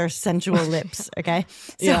 or their sensual lips. Okay.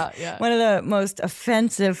 So one of the most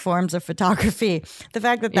offensive forms of photography. The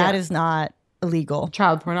fact that is not illegal.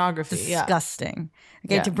 Child pornography. Disgusting.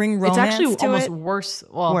 Okay. To bring romance it's actually to almost worse.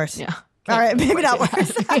 Well, worse. Yeah. All right, maybe not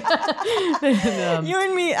worse. You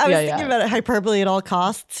and me, I was thinking about hyperbole at all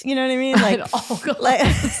costs. You know what I mean? Like, at all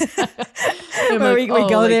costs. Where we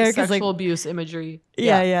go there because sexual abuse imagery.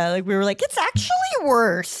 Yeah. Like we were like, it's actually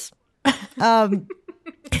worse. I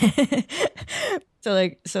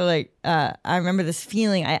remember this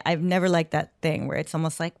feeling. I've never liked that thing where it's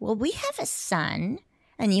almost like, well, we have a son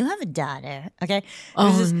and you have a daughter. Okay.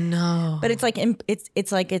 No. But it's like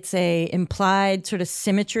it's a implied sort of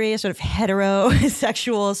symmetry, a sort of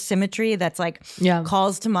heterosexual symmetry that's like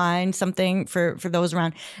calls to mind something for those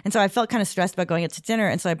around. And so I felt kind of stressed about going out to dinner,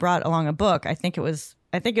 and so I brought along a book. I think it was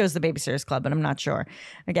the Babysitters Club, but I'm not sure.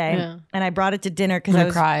 Okay. Yeah. And I brought it to dinner because I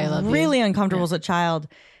was really uncomfortable as a child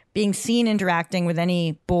being seen interacting with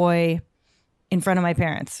any boy in front of my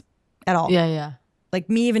parents at all. Yeah. Like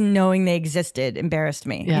me even knowing they existed embarrassed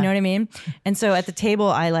me. Yeah. You know what I mean? And so at the table,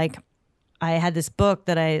 I had this book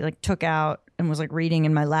that I like took out and was like reading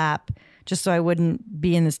in my lap just so I wouldn't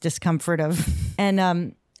be in this discomfort of,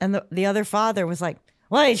 and the other father was like,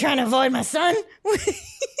 "What, are you trying to avoid my son?"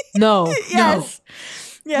 No. Yes.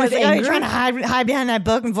 No. Yeah. With Like, are you anger? trying to hide behind that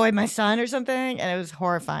book and avoid my son or something? And it was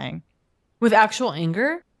horrifying. With actual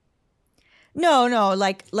anger? No,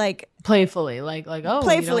 like playfully, like oh,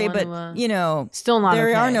 playfully, you don't but wanna, you know, still not. There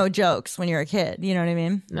okay. are no jokes when you're a kid. You know what I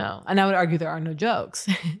mean? No, and I would argue there are no jokes.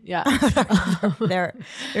 Yeah, they're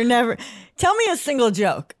never. Tell me a single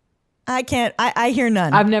joke. I can't. I hear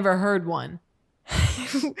none. I've never heard one.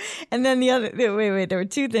 And then the other. Wait. There were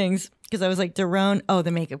two things because I was like, Daron. Oh,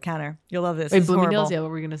 the makeup counter. You'll love this. Wait, It's Bloomingdale's. horrible. Yeah, what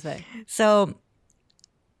were we gonna say? So,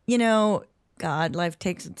 you know, God, life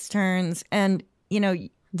takes its turns, and you know.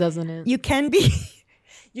 Doesn't it? You can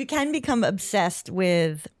become obsessed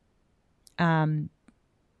with,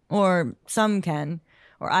 or some can,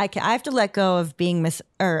 or I can. I have to let go of being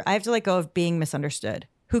misunderstood.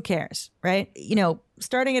 Who cares, right? You know,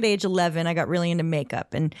 starting at age 11, I got really into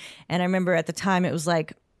makeup, and I remember at the time it was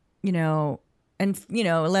like, 11,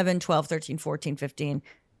 12, 13, 14, 15.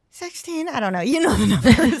 16, I don't know. You know the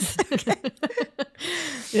numbers. Okay.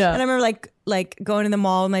 Yeah. And I remember like going to the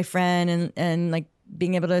mall with my friend and like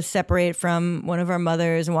being able to separate from one of our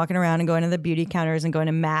mothers and walking around and going to the beauty counters and going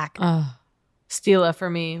to MAC. Stila for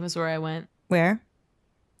me was where I went. Where?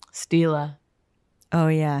 Stila. Oh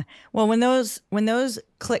yeah. Well, when those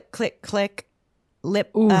click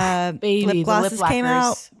lip baby, lip glosses lip came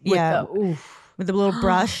out, with the little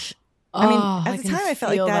brush. I mean, at the time, I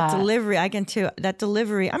felt like that delivery. I can too. That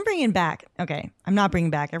delivery, I'm bringing back. Okay, I'm not bringing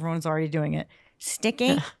back. Everyone's already doing it.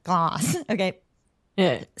 Sticky gloss. Okay.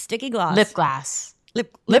 Yeah. Sticky gloss. Lip glass.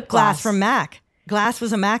 Lip glass from MAC. Glass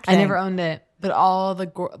was a MAC thing. I never owned it, but all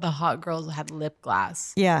the hot girls had lip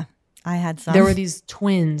glass. Yeah, I had some. There were these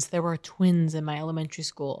twins. There were twins in my elementary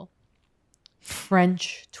school.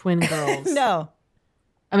 French twin girls. No.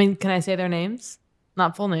 I mean, can I say their names?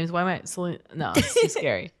 Not full names. Why am I? No, it's too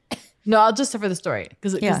scary. No, I'll just suffer the story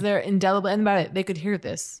because they're indelible. And about it, they could hear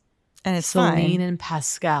this. And it's Celine fine. and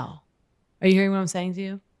Pascal. Are you hearing what I'm saying to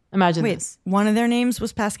you? Imagine this. One of their names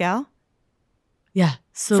was Pascal? Yeah.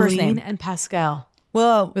 First name. Celine and Pascal.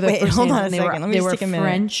 Whoa. Wait, Hold on a second. Let me they just were take a minute.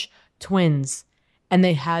 French twins. And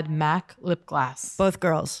they had MAC lip gloss. Both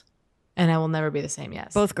girls. And I will never be the same,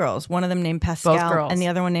 yes. Both girls. One of them named Pascal. Both girls. And the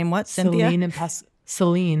other one named what? Cynthia? Celine and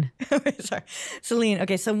Celine. Sorry. Celine.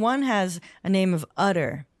 Okay, so one has a name of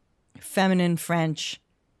utter, feminine French.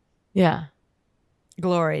 Yeah.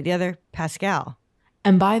 Glory. The other, Pascal.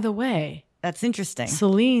 And by the way, that's interesting.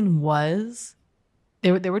 Celine was,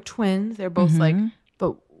 they were twins. They're both like,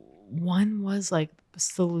 but one was like,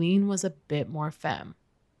 Celine was a bit more femme.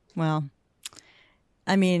 Well,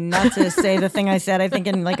 I mean, not to say the thing I said, I think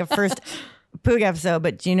in like a first Poog episode,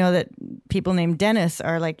 but do you know that people named Dennis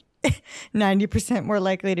are like 90% more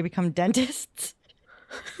likely to become dentists?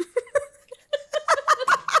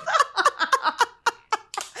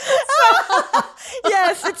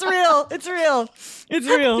 Yes, it's real. It's real. It's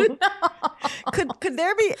real. No. Could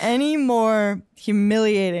there be any more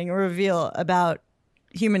humiliating reveal about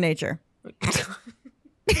human nature?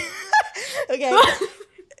 Okay.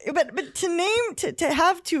 But to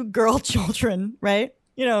have two girl children, right?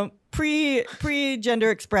 You know, pre gender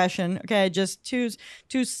expression. Okay, just two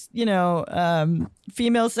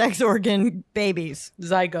female sex organ babies,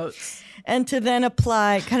 zygotes, and to then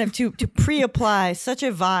apply kind of to pre-apply such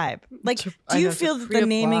a vibe. Like, do you feel that the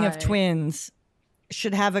naming of twins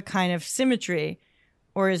should have a kind of symmetry,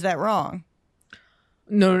 or is that wrong?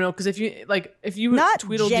 No, because if you not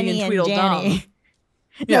Tweedledee Jenny and Tweedledum.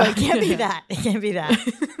 No, it can't be that. It can't be that.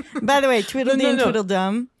 By the way, Tweedledee and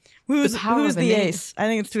Tweedledum. Who's the ace? I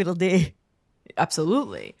think it's Tweedledee.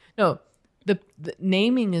 Absolutely. No, the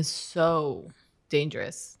naming is so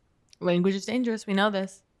dangerous. Language is dangerous. We know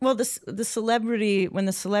this. Well, the celebrity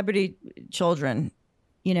children,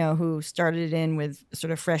 you know, who started in with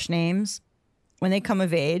sort of fresh names, when they come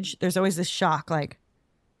of age, there's always this shock, like,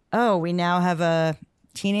 oh, we now have a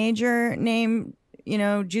teenager named,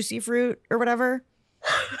 Juicy Fruit or whatever.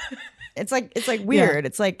 It's like weird. Yeah.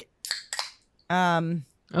 It's like,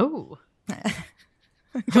 oh,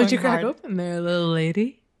 what'd you crack open there, little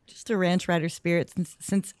lady? Just a Ranch Rider Spirit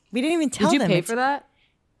since we didn't even tell them. Did you pay for that?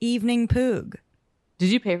 Evening Poog. Did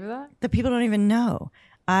you pay for that? The people don't even know.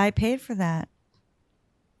 I paid for that.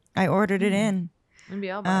 I ordered it in.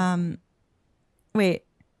 Maybe I'll buy wait,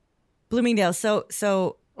 Bloomingdale's. So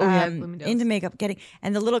Bloomingdale's. Into makeup,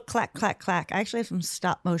 and the little clack, clack, clack. I actually have some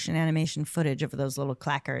stop motion animation footage of those little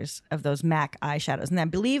clackers of those MAC eyeshadows, and I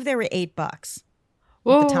believe they were $8.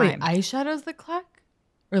 Whoa, at the time. Wait, eyeshadows that clack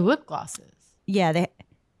or lip glosses? Yeah,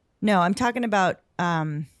 No, I'm talking about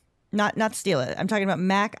not steal it. I'm talking about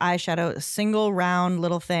MAC eyeshadow, a single round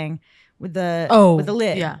little thing with the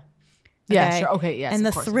lid. Yeah. Yeah, sure. Okay, yes. And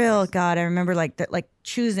the course, thrill, God, I remember like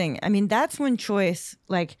choosing. I mean, that's when choice,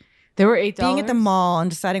 like they were $8. Being at the mall and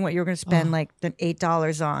deciding what you were going to spend like the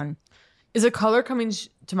 $8 on. Is a color coming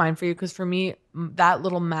to mind for you? Because for me, that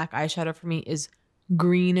little MAC eyeshadow for me is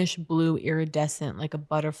greenish blue, iridescent, like a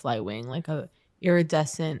butterfly wing, like a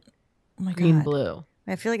iridescent green blue.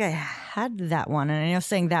 I feel like I had that one, and I know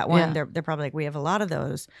saying that one, they're probably like, we have a lot of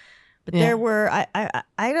those. But there were, I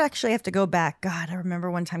actually have to go back. God, I remember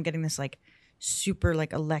one time getting this like super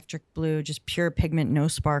like electric blue, just pure pigment, no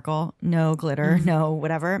sparkle, no glitter, no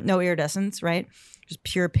whatever, no iridescence, right? Just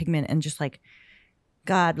pure pigment, and just like,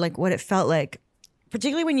 God, like what it felt like,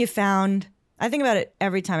 particularly when you found, I think about it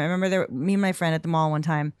every time. I remember me and my friend at the mall one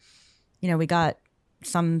time, we got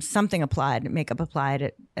something applied, makeup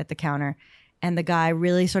applied at the counter, and the guy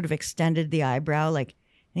really sort of extended the eyebrow, like,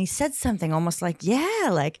 and he said something almost like,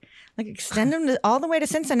 like extend them all the way to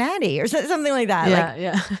Cincinnati or something like that.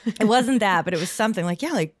 It wasn't that, but it was something like,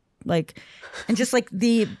 like, and just like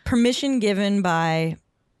the permission given by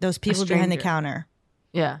those people behind the counter.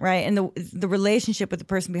 Yeah. Right. And the relationship with the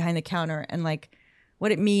person behind the counter, and like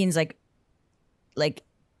what it means, like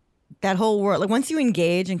that whole world. Like once you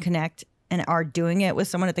engage and connect and are doing it with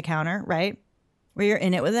someone at the counter, right? Where you're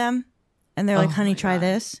in it with them and they're like, honey, try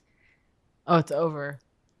this. Oh, it's over.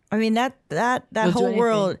 I mean, that whole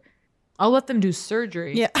world. I'll let them do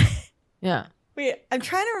surgery. Yeah. Yeah. Wait, I'm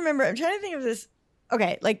trying to remember. I'm trying to think of this.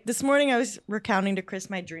 Okay, like this morning I was recounting to Chris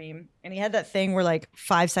my dream, and he had that thing where like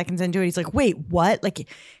 5 seconds into it, he's like, wait, what? Like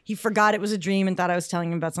he forgot it was a dream and thought I was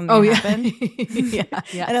telling him about something that happened.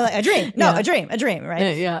 Yeah. And I'm like, a dream. No, a dream,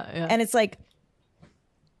 right? Yeah. And it's like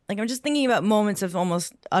I'm just thinking about moments of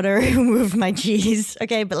almost utter move my G's,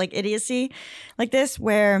 okay, but like idiocy like this,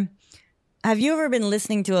 where have you ever been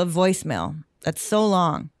listening to a voicemail that's so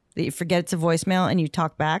long that you forget it's a voicemail and you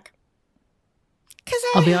talk back?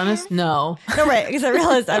 I'll be honest, no. No, right, because I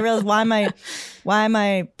realized why am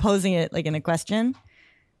I posing it like in a question?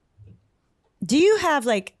 Do you have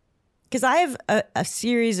like, because I have a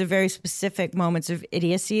series of very specific moments of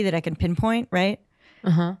idiocy that I can pinpoint, right?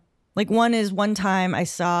 Uh-huh. Like one time I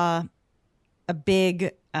saw a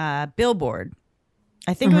big billboard.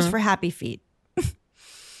 I think it was for Happy Feet.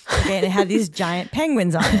 Okay, and it had these giant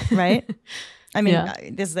penguins on it, right? I mean,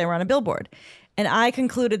 they were on a billboard. And I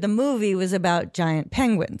concluded the movie was about giant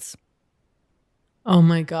penguins. Oh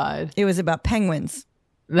my God. It was about penguins.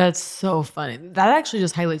 That's so funny. That actually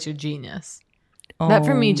just highlights your genius. That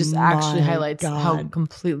for me just actually highlights how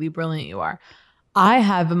completely brilliant you are. I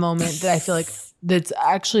have a moment that I feel like that's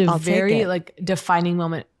actually a very like defining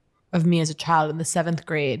moment of me as a child in the 7th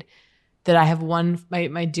grade. That I have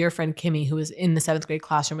my dear friend Kimmy, who was in the 7th grade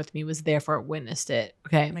classroom with me, was there for it, witnessed it.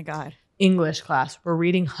 Okay. Oh my God. English class. We're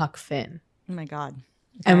reading Huck Finn. Oh my God.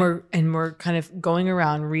 Okay. And we're kind of going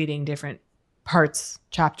around reading different parts,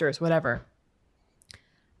 chapters, whatever.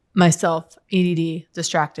 Myself, ADD,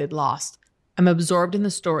 distracted, lost. I'm absorbed in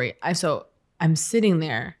the story. I'm sitting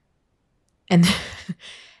there and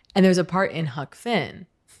there's a part in Huck Finn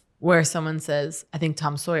where someone says, I think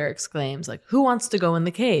Tom Sawyer exclaims, like, who wants to go in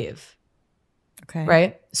the cave? Okay.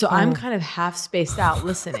 Right? So I'm kind of half spaced out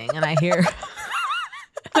listening, and I hear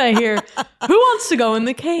who wants to go in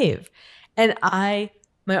the cave? And my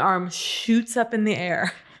arm shoots up in the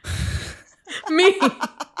air. Me.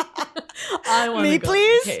 I want to go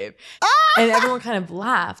please? in the cave. And everyone kind of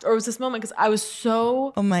laughed. Or it was this moment because I was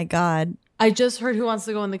so... Oh my God. I just heard who wants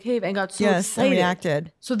to go in the cave and got so excited. And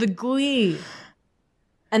reacted. So the glee.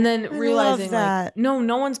 And then realizing like,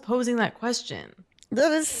 no one's posing that question.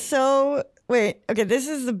 That is so... Wait, okay, this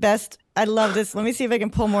is the best. I love this. Let me see if I can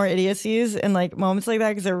pull more idiocies and like moments like that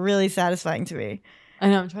because they're really satisfying to me. I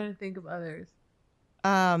know. I'm trying to think of others.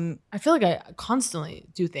 I feel like I constantly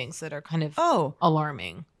do things that are kind of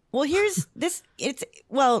alarming. Well, here's this.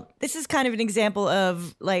 This is kind of an example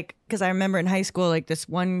of like, because I remember in high school, like this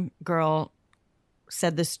one girl,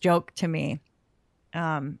 said this joke to me,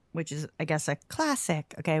 which is, I guess, a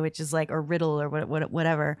classic, okay, which is like a riddle or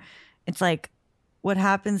whatever. It's like, what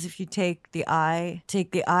happens if you take the eye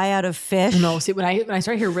out of fish? No, see, when I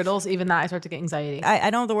start to hear riddles, even that, I start to get anxiety. I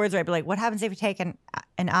don't have the words right, but like, what happens if you take an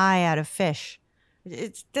eye out of fish?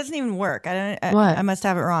 It doesn't even work. I must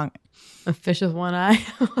have it wrong. A fish with one eye?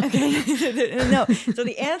 Okay. No. So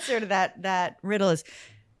the answer to that riddle is,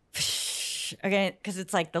 okay, because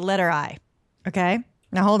it's like the letter I. Okay.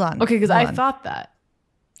 Now hold on. Okay, because I thought that.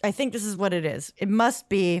 I think this is what it is. It must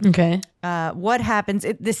be. Okay. What happens?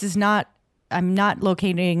 This is not. I'm not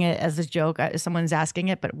locating it as a joke. Someone's asking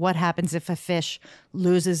it, but what happens if a fish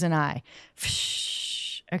loses an eye?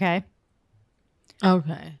 Okay.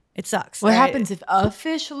 Okay. It sucks. What happens if a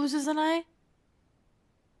fish loses an eye?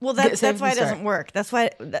 Well, that's why it doesn't work. That's why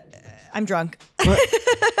I'm drunk.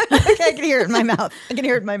 I can hear it in my mouth.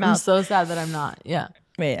 I'm so sad that I'm not. Yeah.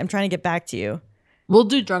 Wait, I'm trying to get back to you. We'll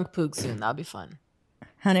do drunk poog soon. That'll be fun.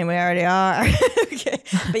 Honey, we already are. Okay.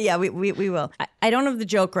 But yeah, we will. I don't have the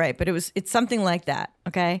joke right, but it's something like that.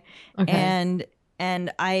 Okay. And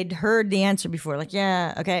I'd heard the answer before, like,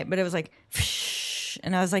 yeah, okay. But it was like,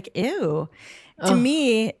 and I was like, ew. To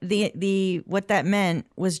me, the what that meant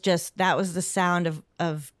was just, that was the sound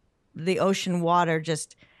of the ocean water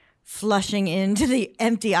just flushing into the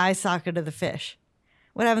empty eye socket of the fish.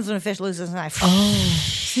 What happens when a fish loses an eye?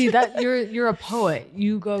 See, that you're a poet.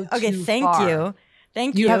 You go too thank far. you.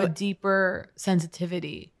 Thank you. You have a deeper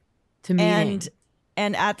sensitivity to meaning.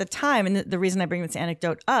 And at the time, and the reason I bring this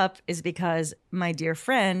anecdote up is because my dear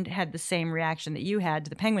friend had the same reaction that you had to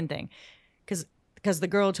the penguin thing. Because the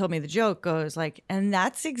girl who told me the joke goes like, and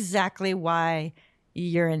that's exactly why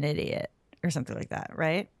you're an idiot or something like that,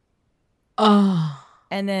 right? Oh.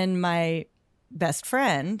 And then my best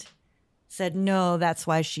friend said, no, that's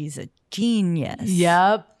why she's a genius.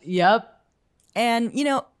 Yep. And, you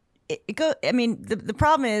know, the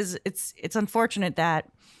problem is it's unfortunate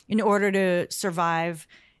that in order to survive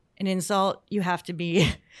an insult, you have to be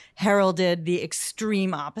heralded the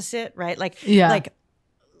extreme opposite, right? Like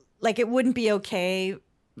it wouldn't be okay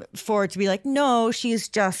for it to be like, no, she's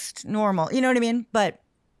just normal. You know what I mean? But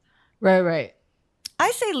right.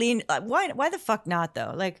 I say lean. Why the fuck not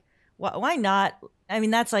though? Like, why not? I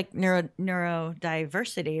mean, that's like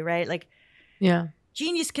neurodiversity, right? Like, yeah,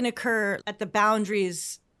 genius can occur at the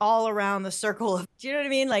boundaries all around the circle of. Do you know what I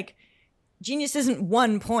mean? Like, genius isn't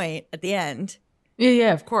one point at the end.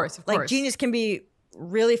 Yeah, of course. Like, genius can be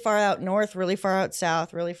really far out north, really far out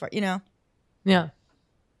south, really far. You know? Yeah.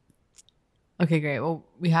 Okay, great. Well,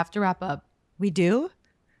 we have to wrap up. We do?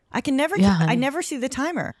 I can never. Yeah, I never see the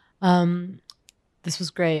timer. This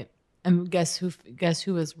was great. And guess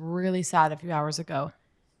who was really sad a few hours ago,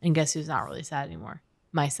 and guess who's not really sad anymore?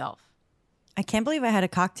 Myself. I can't believe I had a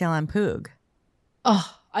cocktail on Poog.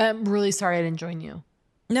 Oh, I'm really sorry I didn't join you.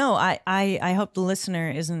 No, I hope the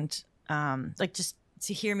listener isn't like just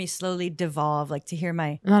to hear me slowly devolve, like to hear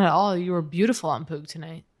my. Not at all. You were beautiful on Poog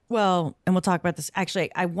tonight. Well, and we'll talk about this.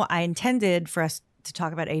 Actually, I intended for us to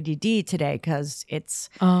talk about ADD today because it's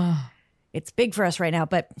big for us right now.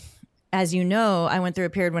 But as you know, I went through a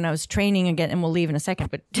period when I was training again, and we'll leave in a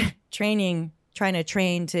second. But trying to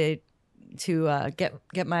train to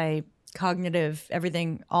get my cognitive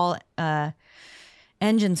everything all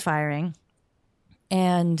engines firing,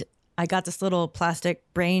 and I got this little plastic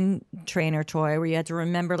brain trainer toy where you had to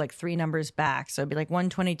remember like 3 numbers back. So it'd be like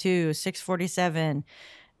 122, 647.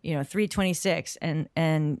 326, and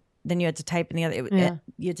then you had to type in the other.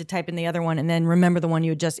 You had to type in the other one, and then remember the one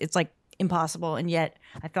you had just. It's like impossible, and yet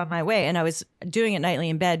I found my way. And I was doing it nightly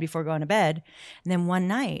in bed before going to bed. And then one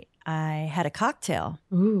night I had a cocktail,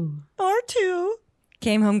 or 2.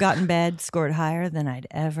 Came home, got in bed, scored higher than I'd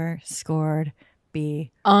ever scored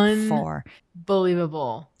before.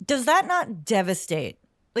 Unbelievable. Does that not devastate?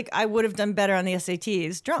 Like, I would have done better on the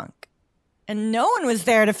SATs drunk. And no one was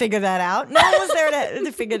there to figure that out. No one was there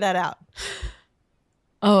to figure that out.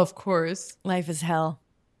 Oh, of course. Life is hell.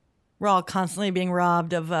 We're all constantly being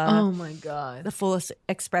robbed of oh my God, the fullest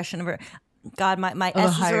expression of it. God, my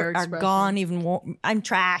S's are gone even more. I'm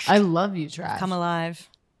trashed. I love you, trash. Come alive.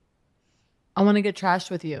 I want to get trashed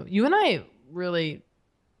with you. You and I really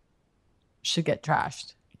should get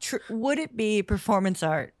trashed. Would it be performance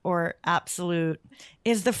art or absolute?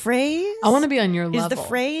 Is the phrase? I want to be on your level. Is the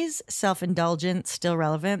phrase self-indulgent still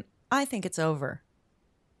relevant? I think it's over.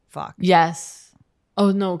 Fuck. Yes. Oh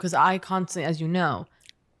no, because I constantly, as you know,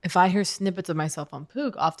 if I hear snippets of myself on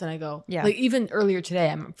Poog, often I go, like even earlier today,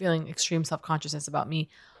 I'm feeling extreme self-consciousness about me.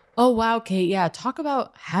 Oh wow, Kate, yeah, talk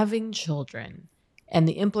about having children and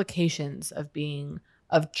the implications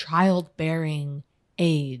of childbearing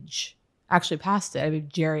age actually past it. I'd be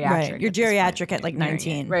geriatric. Right. You're geriatric at like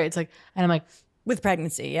 19. Right. It's like, and I'm like, with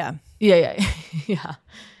pregnancy. Yeah. Yeah.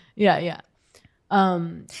 Yeah,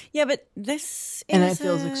 but this and it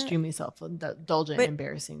feels extremely self-indulgent and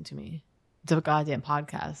embarrassing to me. It's a goddamn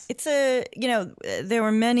podcast. It's there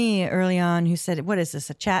were many early on who said, what is this,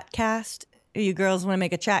 a chat cast? You girls want to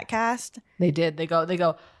make a chat cast? They did. They go a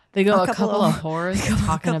couple of whores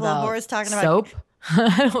talking about soap.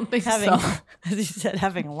 I don't think so. As you said,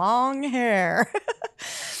 having long hair.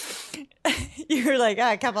 You're like,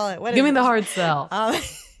 a couple of, give me the hard sell.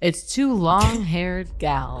 It's two long-haired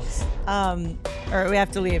gals. Or we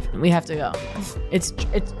have to leave. We have to go. It's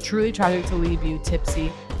truly tragic to leave you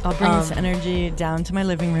tipsy. I'll bring this energy down to my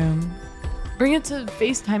living room. Bring it to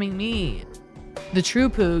FaceTiming me. The true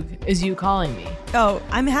poog is you calling me. Oh,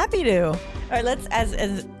 I'm happy to. All right, let's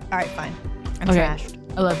all right, fine. I'm trashed.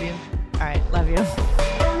 I love you. All right, love you.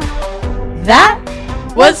 That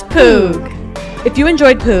was Poog. If you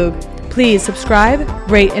enjoyed Poog, please subscribe,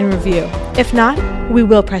 rate, and review. If not, we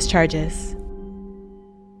will press charges.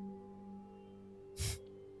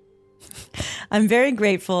 I'm very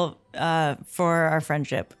grateful for our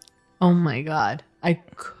friendship. Oh my God. I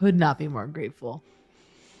could not be more grateful.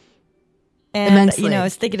 And, immensely. I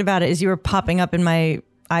was thinking about it as you were popping up in my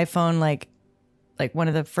iPhone, like one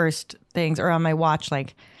of the first things, or on my watch,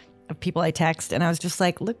 like of people I text. And I was just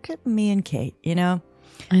like, look at me and Kate, I know.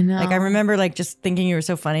 Like, I remember like just thinking you were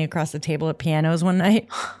so funny across the table at pianos one night.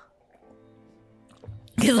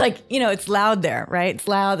 Because like, it's loud there, right? It's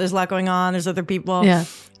loud. There's a lot going on. There's other people. Yeah.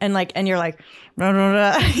 And you're like, blah, blah,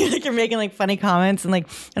 blah. You're making like funny comments and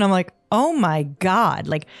I'm like, oh my God,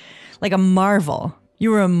 like a marvel.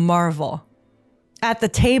 You were a marvel at the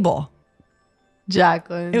table.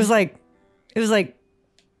 Jacqueline. It was like,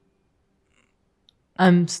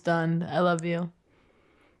 I'm stunned. I love you.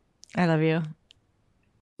 I love you.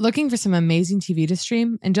 Looking for some amazing TV to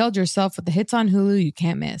stream? Indulge yourself with the hits on Hulu you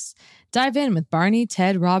can't miss. Dive in with Barney,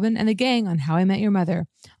 Ted, Robin, and the gang on How I Met Your Mother.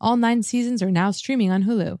 All 9 seasons are now streaming on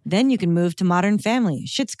Hulu. Then you can move to Modern Family,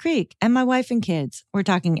 Schitt's Creek, and My Wife and Kids. We're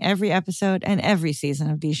talking every episode and every season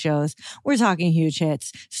of these shows. We're talking huge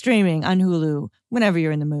hits, streaming on Hulu whenever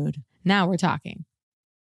you're in the mood. Now we're talking.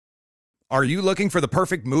 Are you looking for the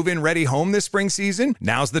perfect move-in ready home this spring season?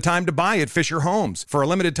 Now's the time to buy at Fisher Homes. For a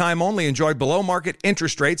limited time only, enjoy below-market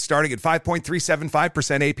interest rates starting at 5.375%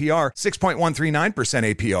 APR,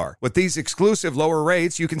 6.139% APR. With these exclusive lower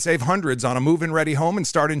rates, you can save hundreds on a move-in ready home and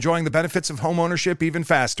start enjoying the benefits of homeownership even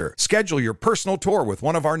faster. Schedule your personal tour with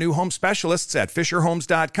one of our new home specialists at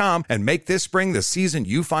FisherHomes.com and make this spring the season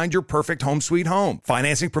you find your perfect home sweet home.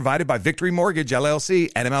 Financing provided by Victory Mortgage, LLC,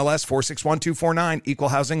 NMLS 461249, Equal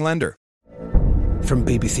Housing Lender. From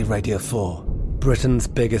BBC Radio 4, Britain's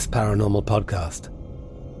biggest paranormal podcast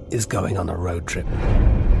is going on a road trip.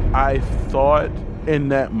 I thought in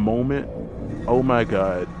that moment, oh my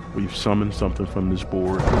God, we've summoned something from this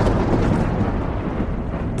board.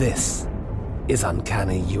 This is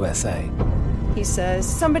Uncanny USA. He says,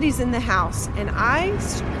 somebody's in the house, and I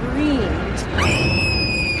screamed.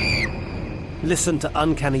 Listen to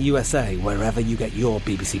Uncanny USA wherever you get your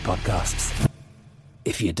BBC podcasts,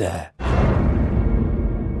 if you dare.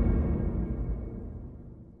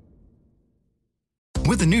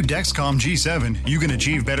 With the new Dexcom G7, you can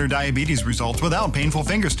achieve better diabetes results without painful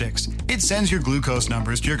finger sticks. It sends your glucose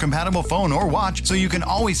numbers to your compatible phone or watch so you can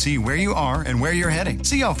always see where you are and where you're heading.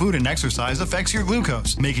 See how food and exercise affects your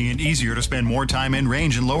glucose, making it easier to spend more time in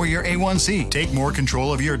range and lower your A1C. Take more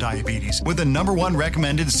control of your diabetes with the #1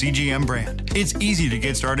 recommended CGM brand. It's easy to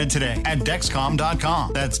get started today at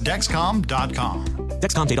Dexcom.com. That's Dexcom.com.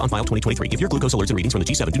 Dexcom data on file 2023. If your glucose alerts and readings from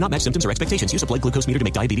the G7 do not match symptoms or expectations, use a blood glucose meter to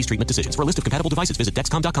make diabetes treatment decisions. For a list of compatible devices, visit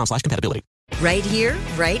Dexcom.com/compatibility. Right here,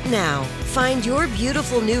 right now. Find your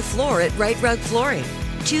beautiful new floor at Right Rug Flooring.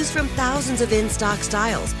 Choose from thousands of in-stock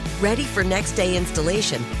styles, ready for next day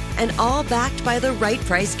installation, and all backed by the right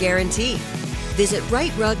price guarantee. Visit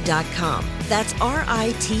rightrug.com. That's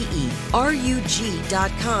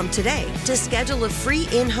RITERUG.com today to schedule a free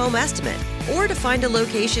in-home estimate or to find a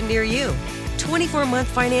location near you. 24-month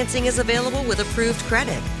financing is available with approved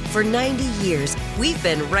credit. For 90 years, we've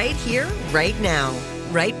been right here, right now.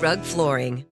 Right Rug Flooring.